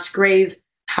in a mass grave,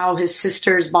 how his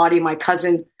sister's body, my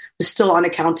cousin, was still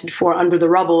unaccounted for under the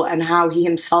rubble, and how he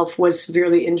himself was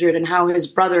severely injured, and how his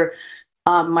brother,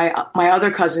 my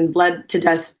other cousin, bled to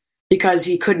death because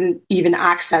he couldn't even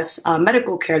access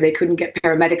medical care. They couldn't get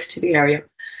paramedics to the area.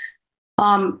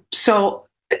 So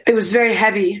it was very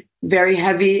heavy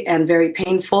and very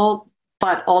painful,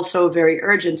 but also very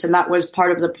urgent. And that was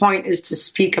part of the point, is to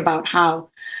speak about how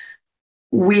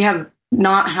we have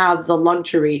not had the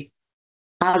luxury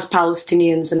as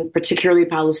Palestinians, and particularly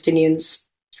Palestinians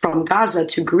from Gaza,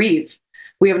 to grieve.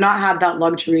 We have not had that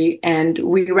luxury, and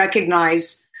we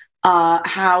recognize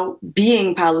how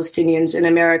being Palestinians in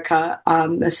America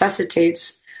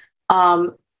necessitates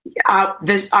our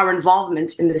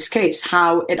involvement in this case,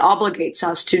 how it obligates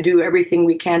us to do everything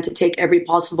we can to take every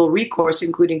possible recourse,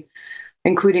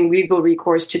 including legal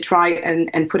recourse, to try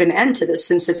and put an end to this,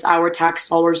 since it's our tax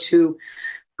dollars who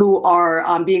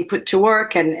are being put to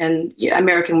work, and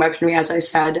American weaponry, as I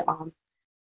said,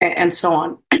 and so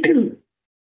on.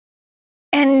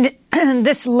 And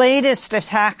this latest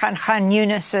attack on Khan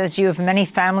Yunis, as you have many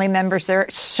family members there,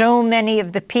 so many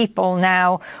of the people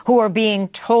now who are being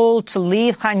told to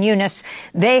leave Khan Yunis,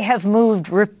 they have moved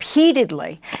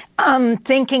repeatedly,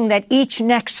 thinking that each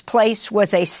next place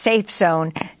was a safe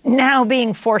zone, now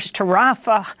being forced to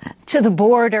Rafah, to the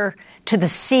border, to the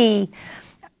sea.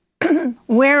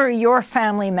 Where are your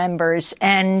family members,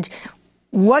 and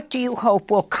what do you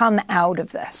hope will come out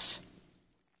of this?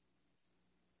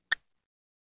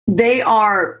 They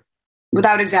are,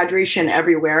 without exaggeration,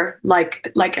 everywhere,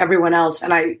 like everyone else.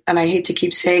 And I hate to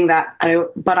keep saying that,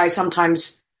 but I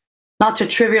sometimes, not to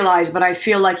trivialize, but I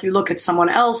feel like you look at someone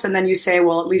else and then you say,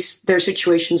 well, at least their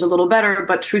situation's a little better.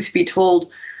 But truth be told,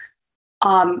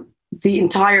 the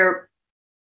entire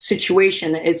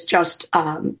situation is just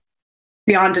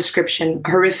beyond description,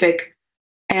 horrific.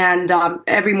 And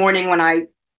every morning when I,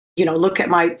 look at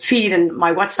my feed and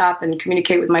my WhatsApp and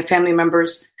communicate with my family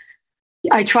members,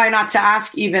 I try not to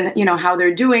ask even, how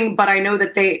they're doing, but I know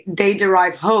that they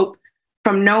derive hope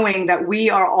from knowing that we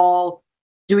are all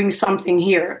doing something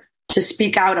here to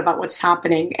speak out about what's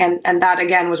happening. And that,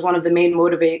 again, was one of the main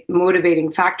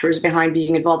motivating factors behind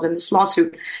being involved in this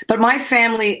lawsuit. But my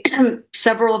family,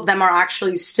 several of them are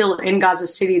actually still in Gaza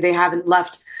City. They haven't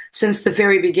left since the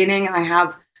very beginning. I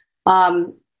have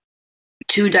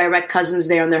 2 direct cousins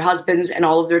there, and their husbands and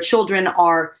all of their children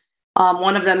are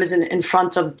One of them is in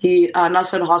front of the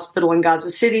Nasser Hospital in Gaza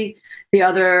City. The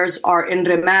others are in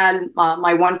Rimal.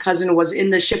 My one cousin was in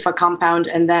the Shifa compound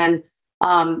and then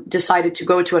decided to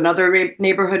go to another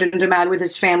neighborhood in Rimal with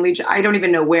his family. I don't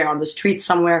even know where, on the street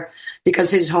somewhere, because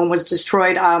his home was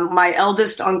destroyed. My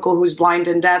eldest uncle, who's blind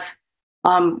and deaf,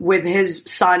 with his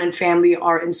son and family,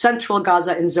 are in central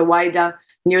Gaza in Zawaida,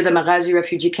 near the Maghazi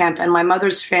refugee camp. And my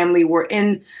mother's family were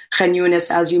in Khan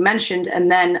Yunis, as you mentioned,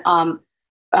 and then are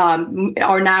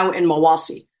now in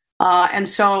Mawasi. And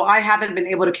so I haven't been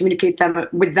able to communicate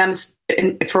with them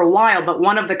for a while, but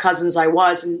one of the cousins I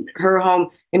was, and her home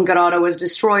in Garada was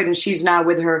destroyed, and she's now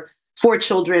with her 4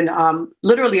 children,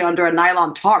 literally under a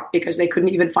nylon tarp because they couldn't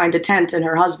even find a tent, and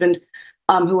her husband,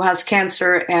 who has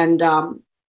cancer. And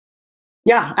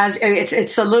as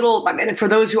it's a little, I mean, for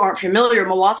those who aren't familiar,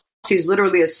 Mawasi is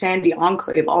literally a sandy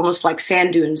enclave, almost like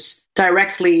sand dunes,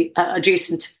 directly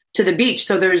adjacent to the beach.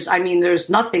 So there's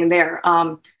nothing there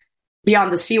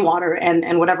beyond the seawater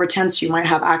and whatever tents you might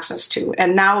have access to.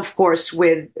 And now, of course,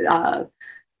 with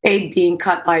aid being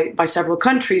cut by several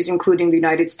countries, including the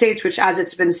United States, which, as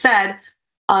it's been said,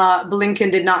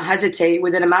 Blinken did not hesitate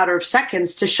within a matter of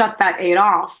seconds to shut that aid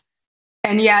off.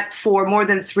 And yet, for more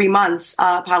than 3 months,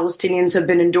 Palestinians have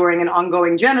been enduring an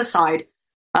ongoing genocide,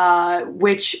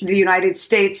 which the United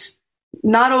States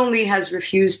not only has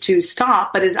refused to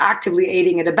stop, but is actively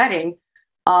aiding and abetting.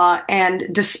 And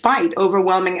despite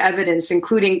overwhelming evidence,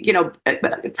 including,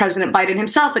 President Biden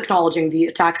himself acknowledging the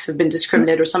attacks have been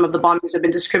discriminate, or some of the bombings have been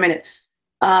discriminate,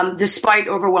 despite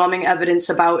overwhelming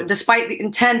evidence despite the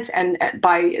intent and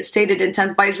by stated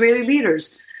intent by Israeli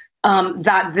leaders,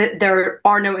 that there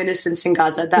are no innocents in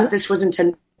Gaza, that this was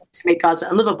intended to make Gaza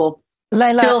unlivable,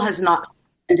 Layla, still has not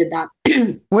ended that.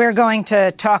 We're going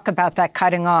to talk about that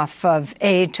cutting off of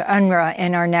aid to UNRWA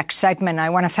in our next segment. I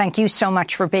want to thank you so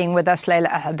much for being with us, Layla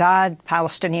Haddad,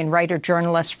 Palestinian writer,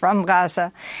 journalist from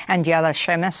Gaza, and Yala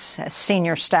Shemes, a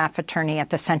senior staff attorney at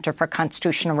the Center for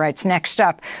Constitutional Rights. Next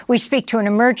up, we speak to an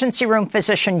emergency room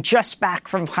physician just back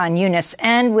from Khan Yunis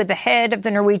and with the head of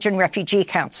the Norwegian Refugee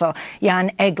Council,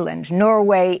 Jan Egeland.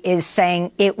 Norway is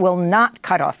saying it will not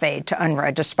cut off aid to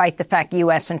UNRWA, despite the fact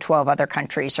U.S. and 12 other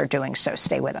countries are doing so.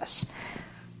 Stay with us.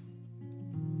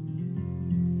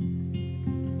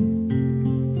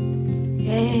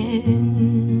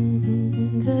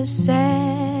 And the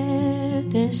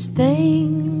saddest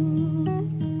thing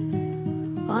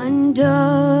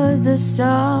under the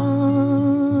sun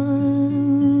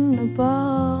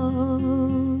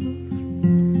above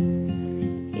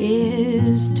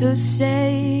is to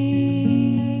say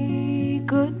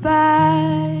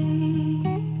goodbye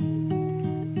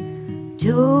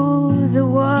to the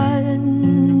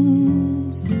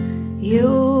ones you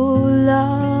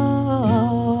love.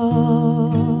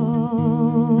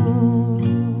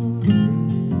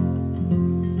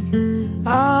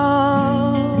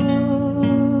 All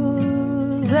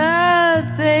the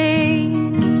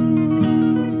things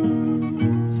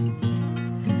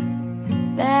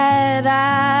that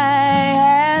I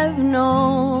have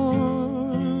known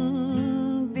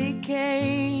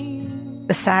became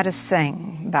The Saddest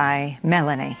Thing by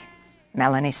Melanie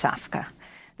Safka.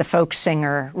 The folk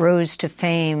singer rose to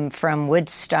fame from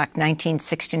Woodstock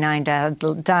 1969,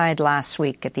 died last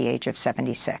week at the age of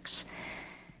 76.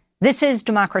 This is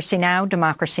Democracy Now!,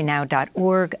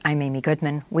 democracynow.org. I'm Amy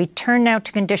Goodman. We turn now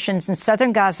to conditions in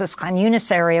southern Gaza's Khan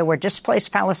Yunis area, where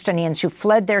displaced Palestinians who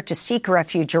fled there to seek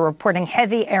refuge are reporting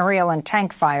heavy aerial and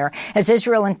tank fire as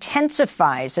Israel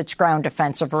intensifies its ground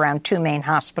offensive around 2 main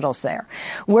hospitals there.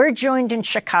 We're joined in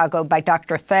Chicago by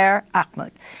Dr. Thaer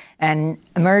Ahmad, an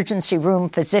emergency room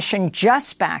physician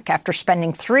just back after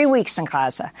spending 3 weeks in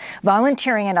Gaza,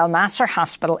 volunteering at Al Nasser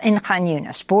Hospital in Khan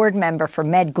Yunis, board member for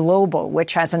Med Global,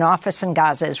 which has an office in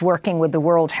Gaza, is working with the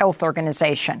World Health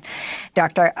Organization.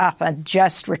 Dr. Ahmad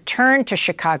just returned to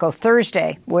Chicago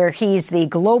Thursday, where he's the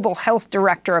global health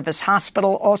director of his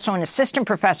hospital, also an assistant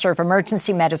professor of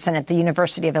emergency medicine at the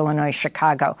University of Illinois,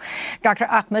 Chicago. Dr.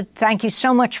 Ahmad, thank you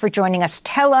so much for joining us.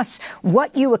 Tell us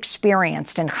what you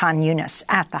experienced in Khan Yunis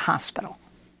at the hospital.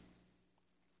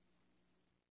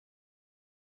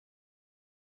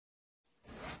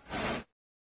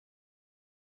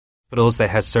 Hospitals that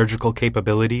has surgical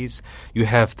capabilities. You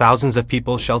have thousands of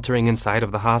people sheltering inside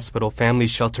of the hospital,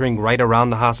 families sheltering right around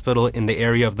the hospital in the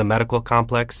area of the medical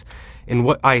complex. And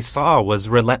what I saw was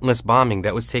relentless bombing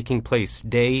that was taking place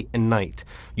day and night.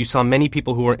 You saw many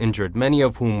people who were injured, many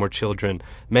of whom were children,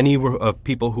 many of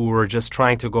people who were just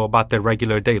trying to go about their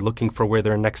regular day, looking for where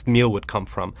their next meal would come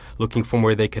from, looking for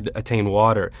where they could attain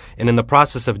water. And in the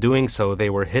process of doing so,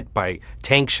 they were hit by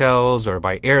tank shells or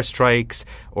by airstrikes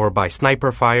or by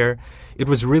sniper fire. it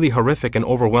was really horrific and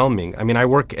overwhelming. I mean, I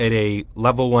work at a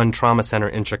level 1 trauma center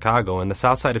in Chicago, and the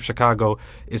south side of Chicago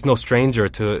is no stranger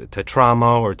to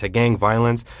trauma or to gang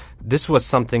violence. This was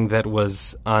something that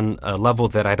was on a level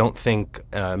that I don't think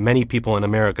many people in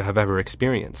America have ever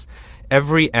experienced.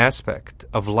 Every aspect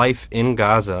of life in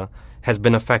Gaza has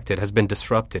been affected, has been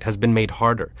disrupted, has been made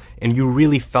harder. And you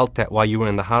really felt that while you were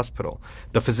in the hospital.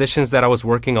 The physicians that I was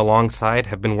working alongside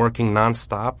have been working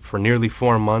nonstop for nearly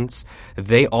 4 months.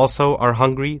 They also are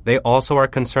hungry. They also are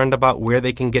concerned about where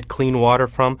they can get clean water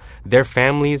from. Their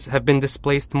families have been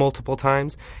displaced multiple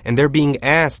times, and they're being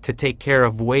asked to take care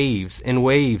of waves and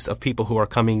waves of people who are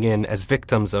coming in as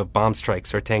victims of bomb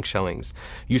strikes or tank shellings.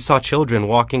 You saw children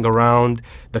walking around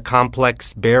the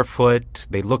complex barefoot.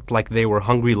 They looked like they were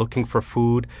hungry, looking for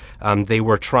food. They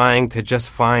were trying to just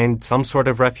find some sort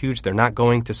of refuge. They're not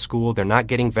going to school. They're not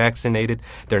getting vaccinated.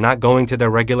 They're not going to their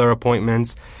regular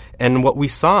appointments. And what we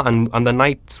saw on the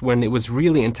nights when it was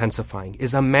really intensifying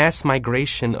is a mass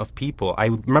migration of people. I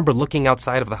remember looking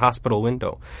outside of the hospital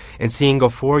window and seeing a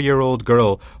 4-year-old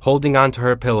girl holding onto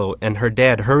her pillow and her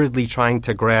dad hurriedly trying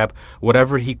to grab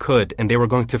whatever he could, and they were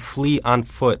going to flee on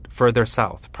foot further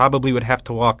south. Probably would have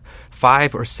to walk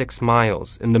 5 or 6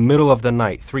 miles in the middle of the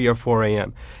night, 3 or 4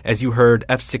 a.m., as you heard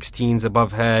F-16s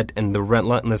above head and the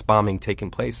relentless bombing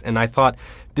taking place. And I thought,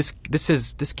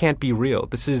 this can't be real.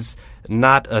 This is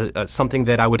not something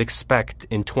that I would expect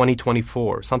in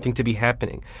 2024, something to be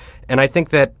happening. And I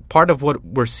think that part of what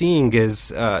we're seeing is,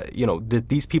 that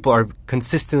these people are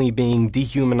consistently being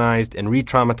dehumanized and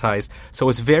re-traumatized. So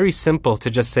it's very simple to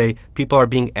just say people are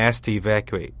being asked to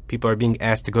evacuate. People are being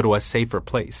asked to go to a safer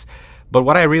place. But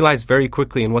what I realized very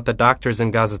quickly and what the doctors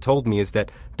in Gaza told me is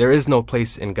that there is no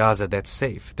place in Gaza that's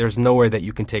safe. There's nowhere that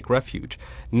you can take refuge.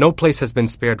 No place has been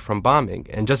spared from bombing.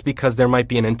 And just because there might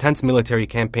be an intense military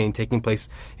campaign taking place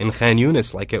in Khan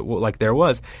Yunis like there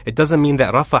was, it doesn't mean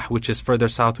that Rafah, which is further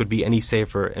south, would be any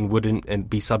safer and wouldn't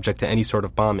be subject to any sort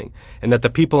of bombing. And that the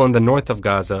people in the north of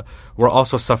Gaza were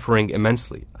also suffering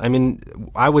immensely. I mean,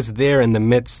 I was there in the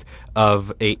midst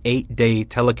of a 8-day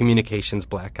telecommunications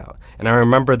blackout. And I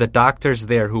remember the doctors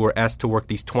there who were asked to work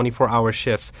these 24-hour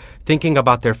shifts thinking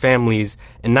about their families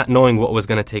and not knowing what was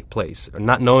going to take place, or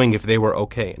not knowing if they were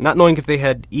okay, not knowing if they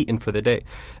had eaten for the day.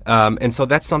 And so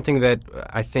that's something that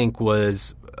I think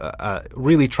was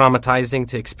really traumatizing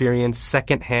to experience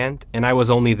secondhand, and I was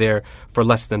only there for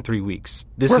less than 3 weeks.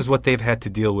 This is what they've had to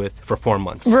deal with for 4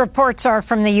 months. Reports are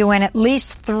from the UN at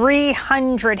least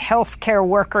 300 healthcare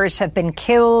workers have been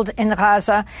killed in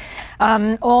Gaza.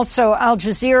 Also, Al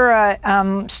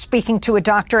Jazeera, speaking to a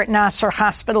doctor at Nasser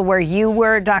Hospital where you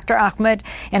were, Dr. Ahmed,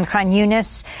 in Khan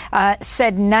Yunis,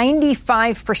 said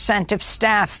 95% of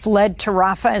staff fled to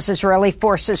Rafah as Israeli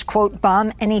forces, quote,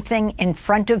 bomb anything in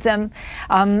front of them.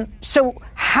 So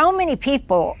how many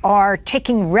people are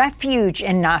taking refuge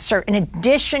in Nasser in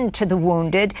addition to the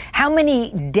wounded? How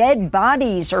many dead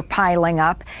bodies are piling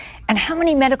up? And how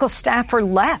many medical staff are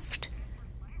left?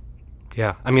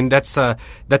 Yeah, I mean, that's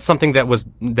something that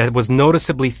was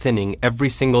noticeably thinning every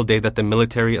single day that the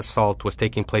military assault was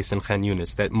taking place in Khan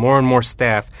Yunis, that more and more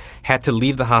staff had to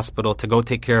leave the hospital to go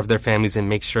take care of their families and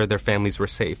make sure their families were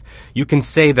safe. You can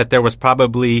say that there was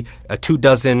probably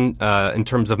 24 in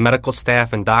terms of medical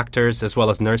staff and doctors as well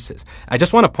as nurses. I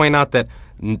just want to point out that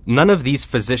none of these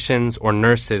physicians or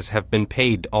nurses have been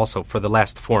paid also for the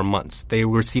last 4 months. They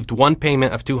received one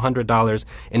payment of $200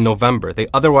 in November. They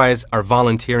otherwise are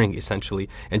volunteering, essentially,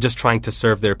 and just trying to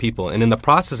serve their people. And in the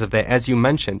process of that, as you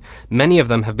mentioned, many of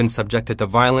them have been subjected to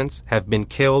violence, have been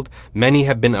killed. Many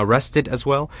have been arrested as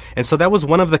well. And so that was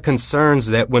one of the concerns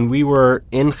that when we were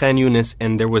in Khan Yunis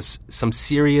and there was some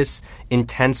serious,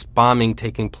 intense bombing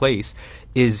taking place,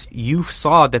 is you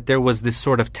saw that there was this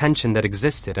sort of tension that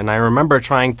existed. And I remember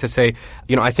trying to say,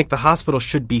 I think the hospital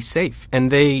should be safe. And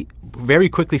they very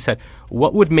quickly said,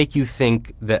 what would make you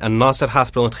think that Al-Nasser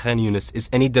Hospital in Khan Yunis is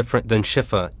any different than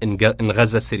Shifa in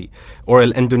Gaza City, or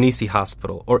Al-Indonesi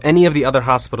Hospital, or any of the other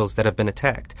hospitals that have been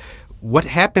attacked? What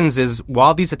happens is,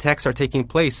 while these attacks are taking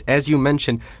place, as you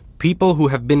mentioned, people who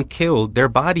have been killed, their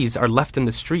bodies are left in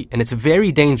the street. And it's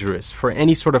very dangerous for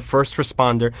any sort of first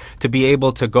responder to be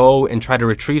able to go and try to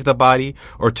retrieve the body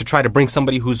or to try to bring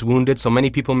somebody who's wounded. So many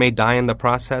people may die in the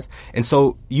process. And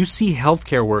so you see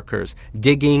healthcare workers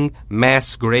digging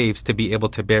mass graves to be able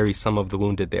to bury some of the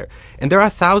wounded there. And there are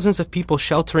thousands of people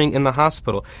sheltering in the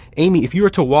hospital. Amy, if you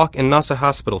were to walk in Nasser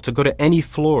Hospital, to go to any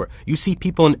floor, you see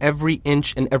people in every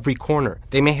inch and every corner.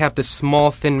 They may have this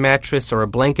small, thin mattress or a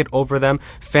blanket over them,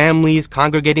 families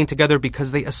congregating together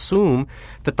because they assume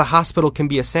that the hospital can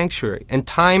be a sanctuary. And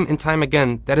time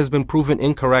again, that has been proven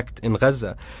incorrect in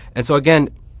Gaza. And so again,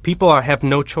 people have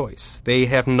no choice. They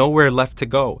have nowhere left to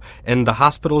go. And the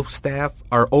hospital staff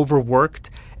are overworked.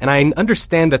 And I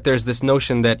understand that there's this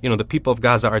notion that, the people of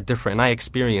Gaza are different. And I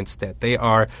experienced that. They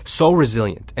are so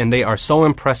resilient and they are so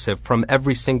impressive from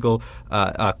every single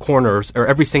corners or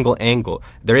every single angle.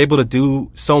 They're able to do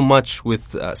so much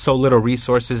with so little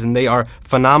resources, and they are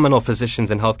phenomenal physicians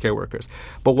and healthcare workers.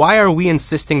 But why are we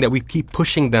insisting that we keep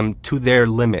pushing them to their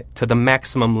limit, to the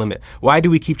maximum limit? Why do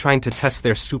we keep trying to test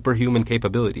their superhuman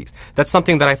capabilities? That's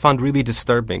something that I found really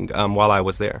disturbing while I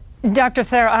was there. Dr.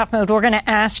 Thaer Ahmed, we're going to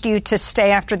ask you to stay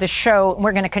after the show.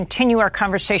 We're going to continue our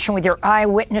conversation with your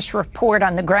eyewitness report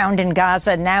on the ground in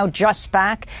Gaza, now just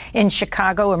back in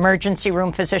Chicago, emergency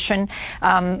room physician,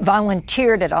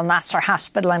 volunteered at Al-Nasser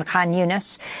Hospital in Khan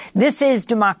Yunis. This is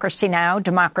Democracy Now!,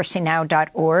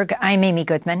 democracynow.org. I'm Amy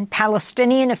Goodman.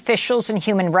 Palestinian officials and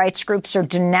human rights groups are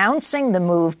denouncing the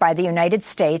move by the United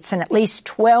States and at least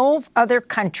 12 other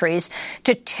countries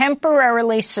to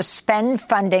temporarily suspend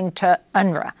funding to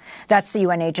UNRWA. That's the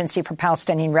UN Agency for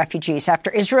Palestinian Refugees, after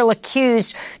Israel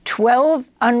accused 12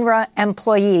 UNRWA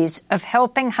employees of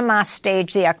helping Hamas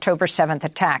stage the October 7th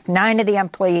attack. 9 of the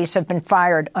employees have been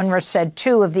fired. UNRWA said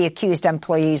 2 of the accused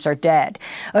employees are dead.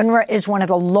 UNRWA is one of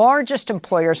the largest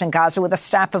employers in Gaza with a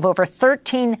staff of over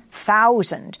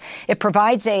 13,000. It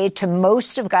provides aid to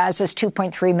most of Gaza's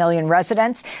 2.3 million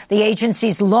residents. The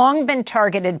agency's long been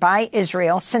targeted by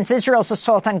Israel. Since Israel's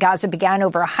assault on Gaza began,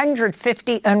 over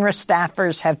 150 UNRWA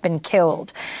staffers have been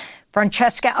killed.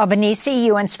 Francesca Albanese,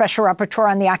 UN Special Rapporteur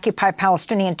on the occupied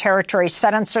Palestinian territory,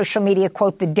 said on social media,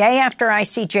 quote, the day after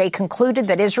ICJ concluded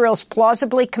that Israel's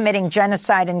plausibly committing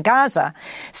genocide in Gaza,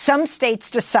 some states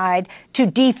decide to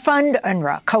defund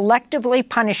UNRWA, collectively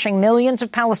punishing millions of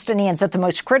Palestinians at the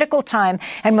most critical time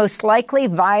and most likely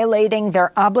violating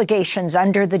their obligations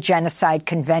under the Genocide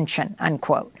Convention,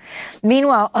 unquote.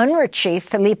 Meanwhile, UNRWA chief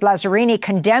Philippe Lazzarini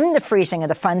condemned the freezing of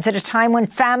the funds at a time when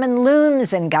famine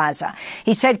looms in Gaza.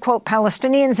 He said, quote,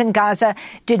 Palestinians in Gaza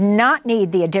did not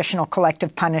need the additional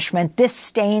collective punishment. This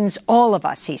stains all of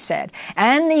us, he said.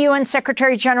 And the UN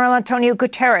Secretary General Antonio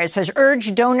Guterres has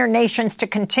urged donor nations to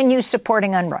continue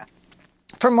supporting UNRWA.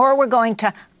 For more, we're going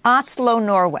to Oslo,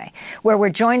 Norway, where we're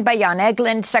joined by Jan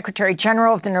Egeland, Secretary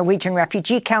General of the Norwegian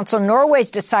Refugee Council. Norway's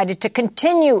decided to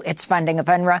continue its funding of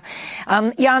UNRWA.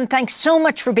 Jan, thanks so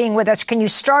much for being with us. Can you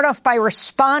start off by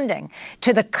responding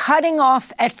to the cutting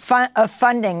off of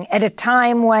funding at a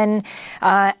time when,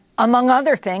 among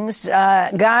other things,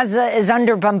 Gaza is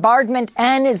under bombardment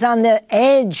and is on the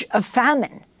edge of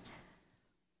famine?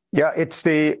 Yeah, it's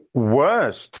the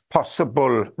worst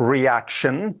possible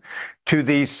reaction to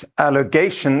these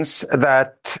allegations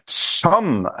that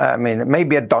some,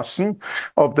 maybe a dozen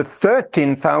of the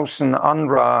 13,000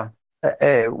 UNRWA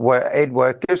aid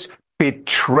workers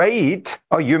betrayed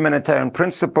our humanitarian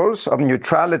principles of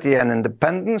neutrality and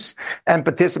independence and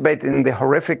participated in the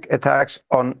horrific attacks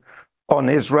on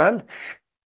Israel.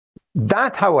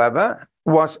 That, however,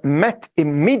 was met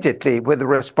immediately with a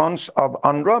response of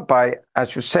UNRWA by,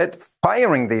 as you said,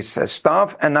 firing these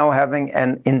staff and now having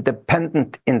an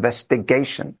independent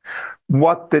investigation.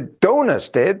 What the donors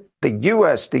did, the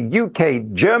US, the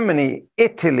UK, Germany,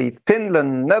 Italy,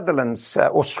 Finland, Netherlands,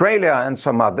 Australia, and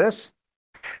some others,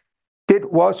 did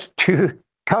was to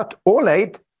cut all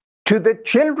aid to the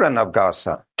children of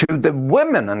Gaza, to the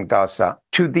women in Gaza,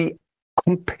 to the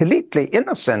completely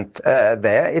innocent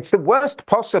there. It's the worst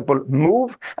possible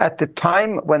move at the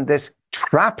time when this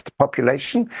trapped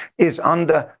population is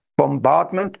under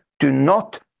bombardment. Do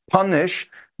not punish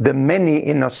the many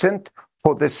innocent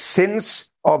for the sins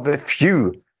of a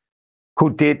few who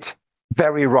did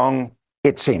very wrong,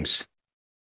 it seems.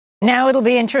 Now it'll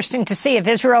be interesting to see if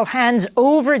Israel hands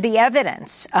over the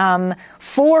evidence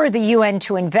for the UN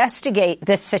to investigate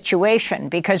this situation,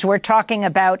 because we're talking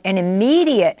about an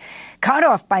immediate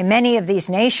cutoff by many of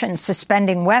these nations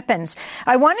suspending weapons.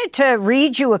 I wanted to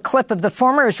read you a clip of the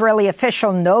former Israeli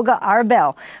official Noga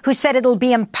Arbel, who said it'll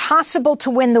be impossible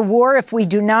to win the war if we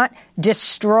do not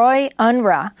destroy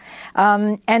UNRWA,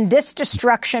 and this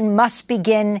destruction must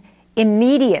begin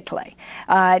immediately.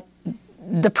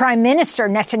 The Prime Minister,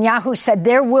 Netanyahu, said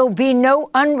there will be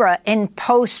no UNRWA in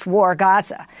post-war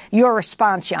Gaza. Your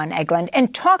response, Jan Egeland.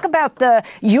 And talk about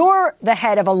you're the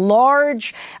head of a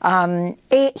large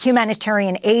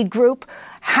humanitarian aid group.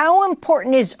 How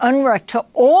important is UNRWA to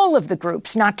all of the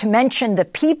groups, not to mention the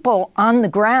people on the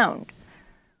ground?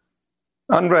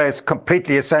 UNRWA is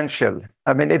completely essential.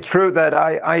 It's true that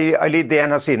I lead the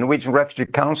NRC, Norwegian Refugee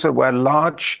Council, where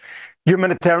large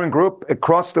humanitarian group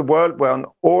across the world. We're on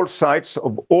all sides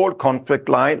of all conflict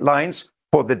lines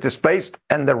for the displaced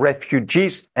and the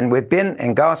refugees. And we've been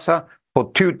in Gaza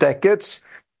for 2 decades.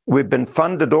 We've been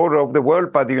funded all over the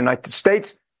world by the United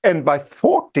States and by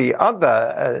 40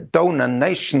 other donor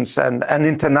nations and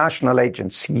international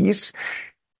agencies.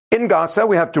 In Gaza,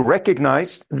 we have to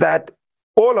recognize that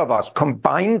all of us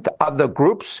combined, other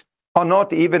groups, are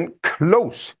not even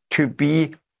close to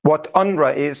be what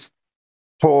UNRWA is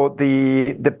for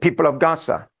the people of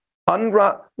Gaza.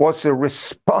 UNRWA was a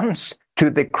response to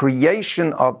the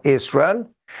creation of Israel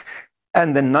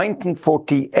and the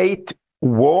 1948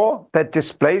 war that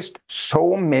displaced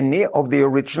so many of the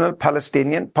original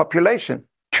Palestinian population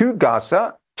to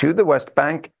Gaza, to the West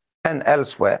Bank, and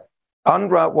elsewhere.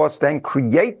 UNRWA was then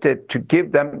created to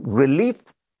give them relief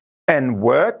and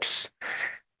works.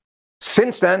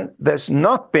 Since then, there's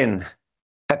not been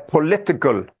a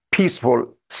political,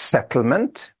 peaceful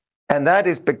settlement, and that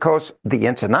is because the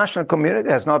international community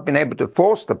has not been able to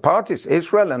force the parties,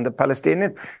 Israel and the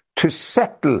Palestinians, to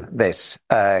settle this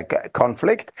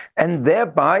conflict, and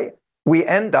thereby we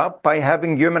end up by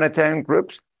having humanitarian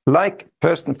groups like,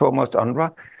 first and foremost,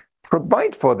 UNRWA,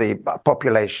 provide for the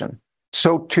population.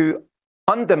 So to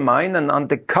undermine and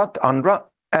undercut UNRWA,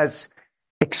 as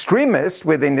extremists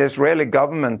within the Israeli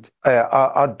government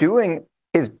are doing,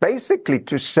 is basically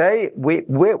to say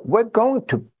we're going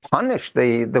to punish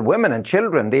the women and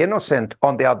children, the innocent,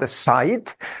 on the other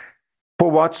side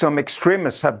for what some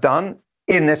extremists have done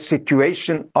in a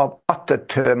situation of utter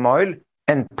turmoil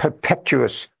and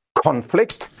perpetuous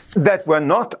conflict that we're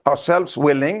not ourselves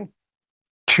willing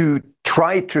to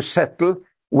try to settle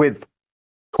with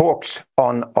talks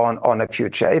on a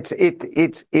future.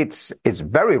 It's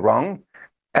very wrong,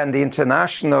 and the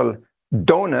international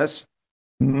donors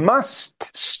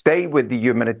must stay with the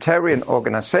humanitarian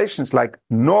organizations like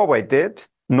Norway did.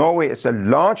 Norway is a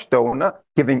large donor,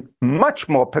 giving much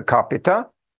more per capita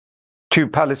to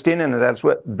Palestinians and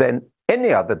elsewhere than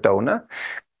any other donor.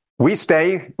 We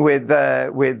stay with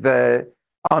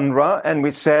UNRWA and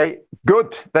we say,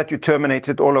 good that you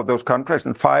terminated all of those contracts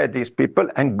and fired these people,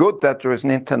 and good that there is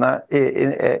an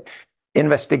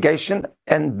investigation,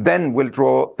 and then we'll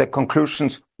draw the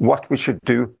conclusions what we should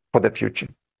do for the future.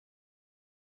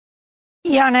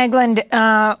 Jan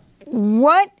Egeland,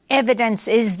 what evidence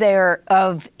is there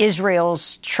of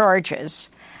Israel's charges?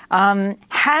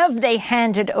 Have they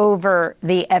handed over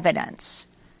the evidence?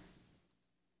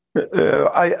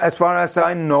 As far as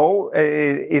I know,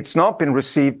 it's not been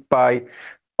received by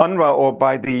UNRWA or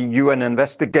by the UN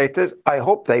investigators. I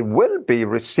hope they will be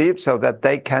received so that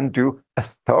they can do a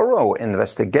thorough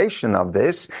investigation of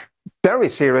this. Very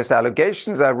serious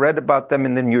allegations. I read about them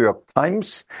in the New York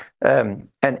Times. And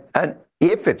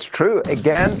if it's true,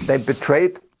 again, they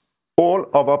betrayed all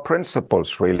of our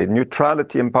principles, really,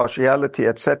 neutrality, impartiality,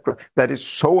 etc. That is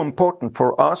so important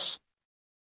for us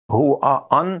who are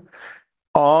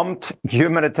unarmed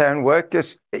humanitarian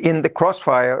workers in the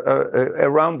crossfire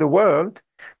around the world.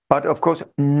 But of course,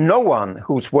 no one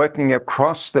who's working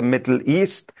across the Middle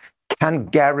East can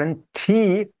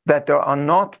guarantee that there are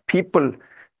not people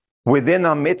within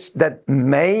our midst that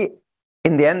may,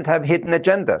 in the end, have hidden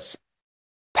agendas.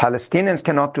 Palestinians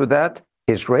cannot do that.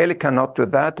 Israeli cannot do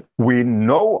that. We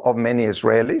know of many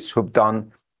Israelis who've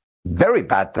done very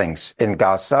bad things in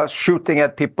Gaza, shooting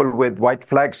at people with white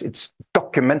flags. It's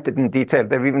documented in detail.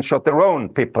 They've even shot their own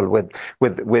people with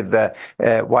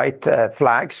white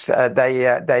flags.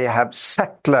 They have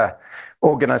settler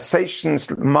organizations,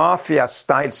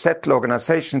 mafia-style settler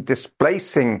organizations,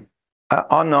 displacing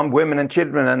unarmed women and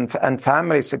children and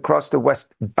families across the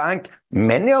West Bank.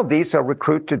 Many of these are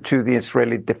recruited to the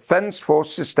Israeli Defense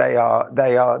Forces.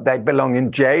 They belong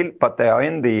in jail, but they are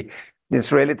in the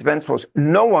Israeli Defense Force.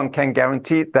 No one can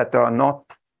guarantee that there are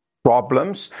not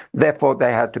problems. Therefore,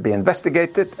 they have to be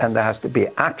investigated, and there has to be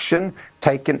action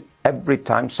taken every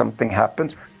time something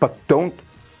happens. But don't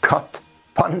cut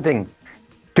funding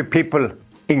to people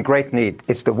in great need.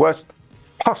 It's the worst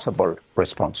possible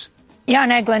response.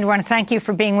 Jan Egeland, I want to thank you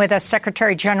for being with us,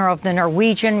 Secretary General of the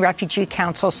Norwegian Refugee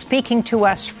Council, speaking to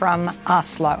us from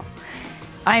Oslo.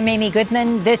 I'm Amy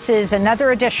Goodman. This is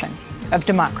another edition of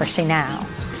Democracy Now!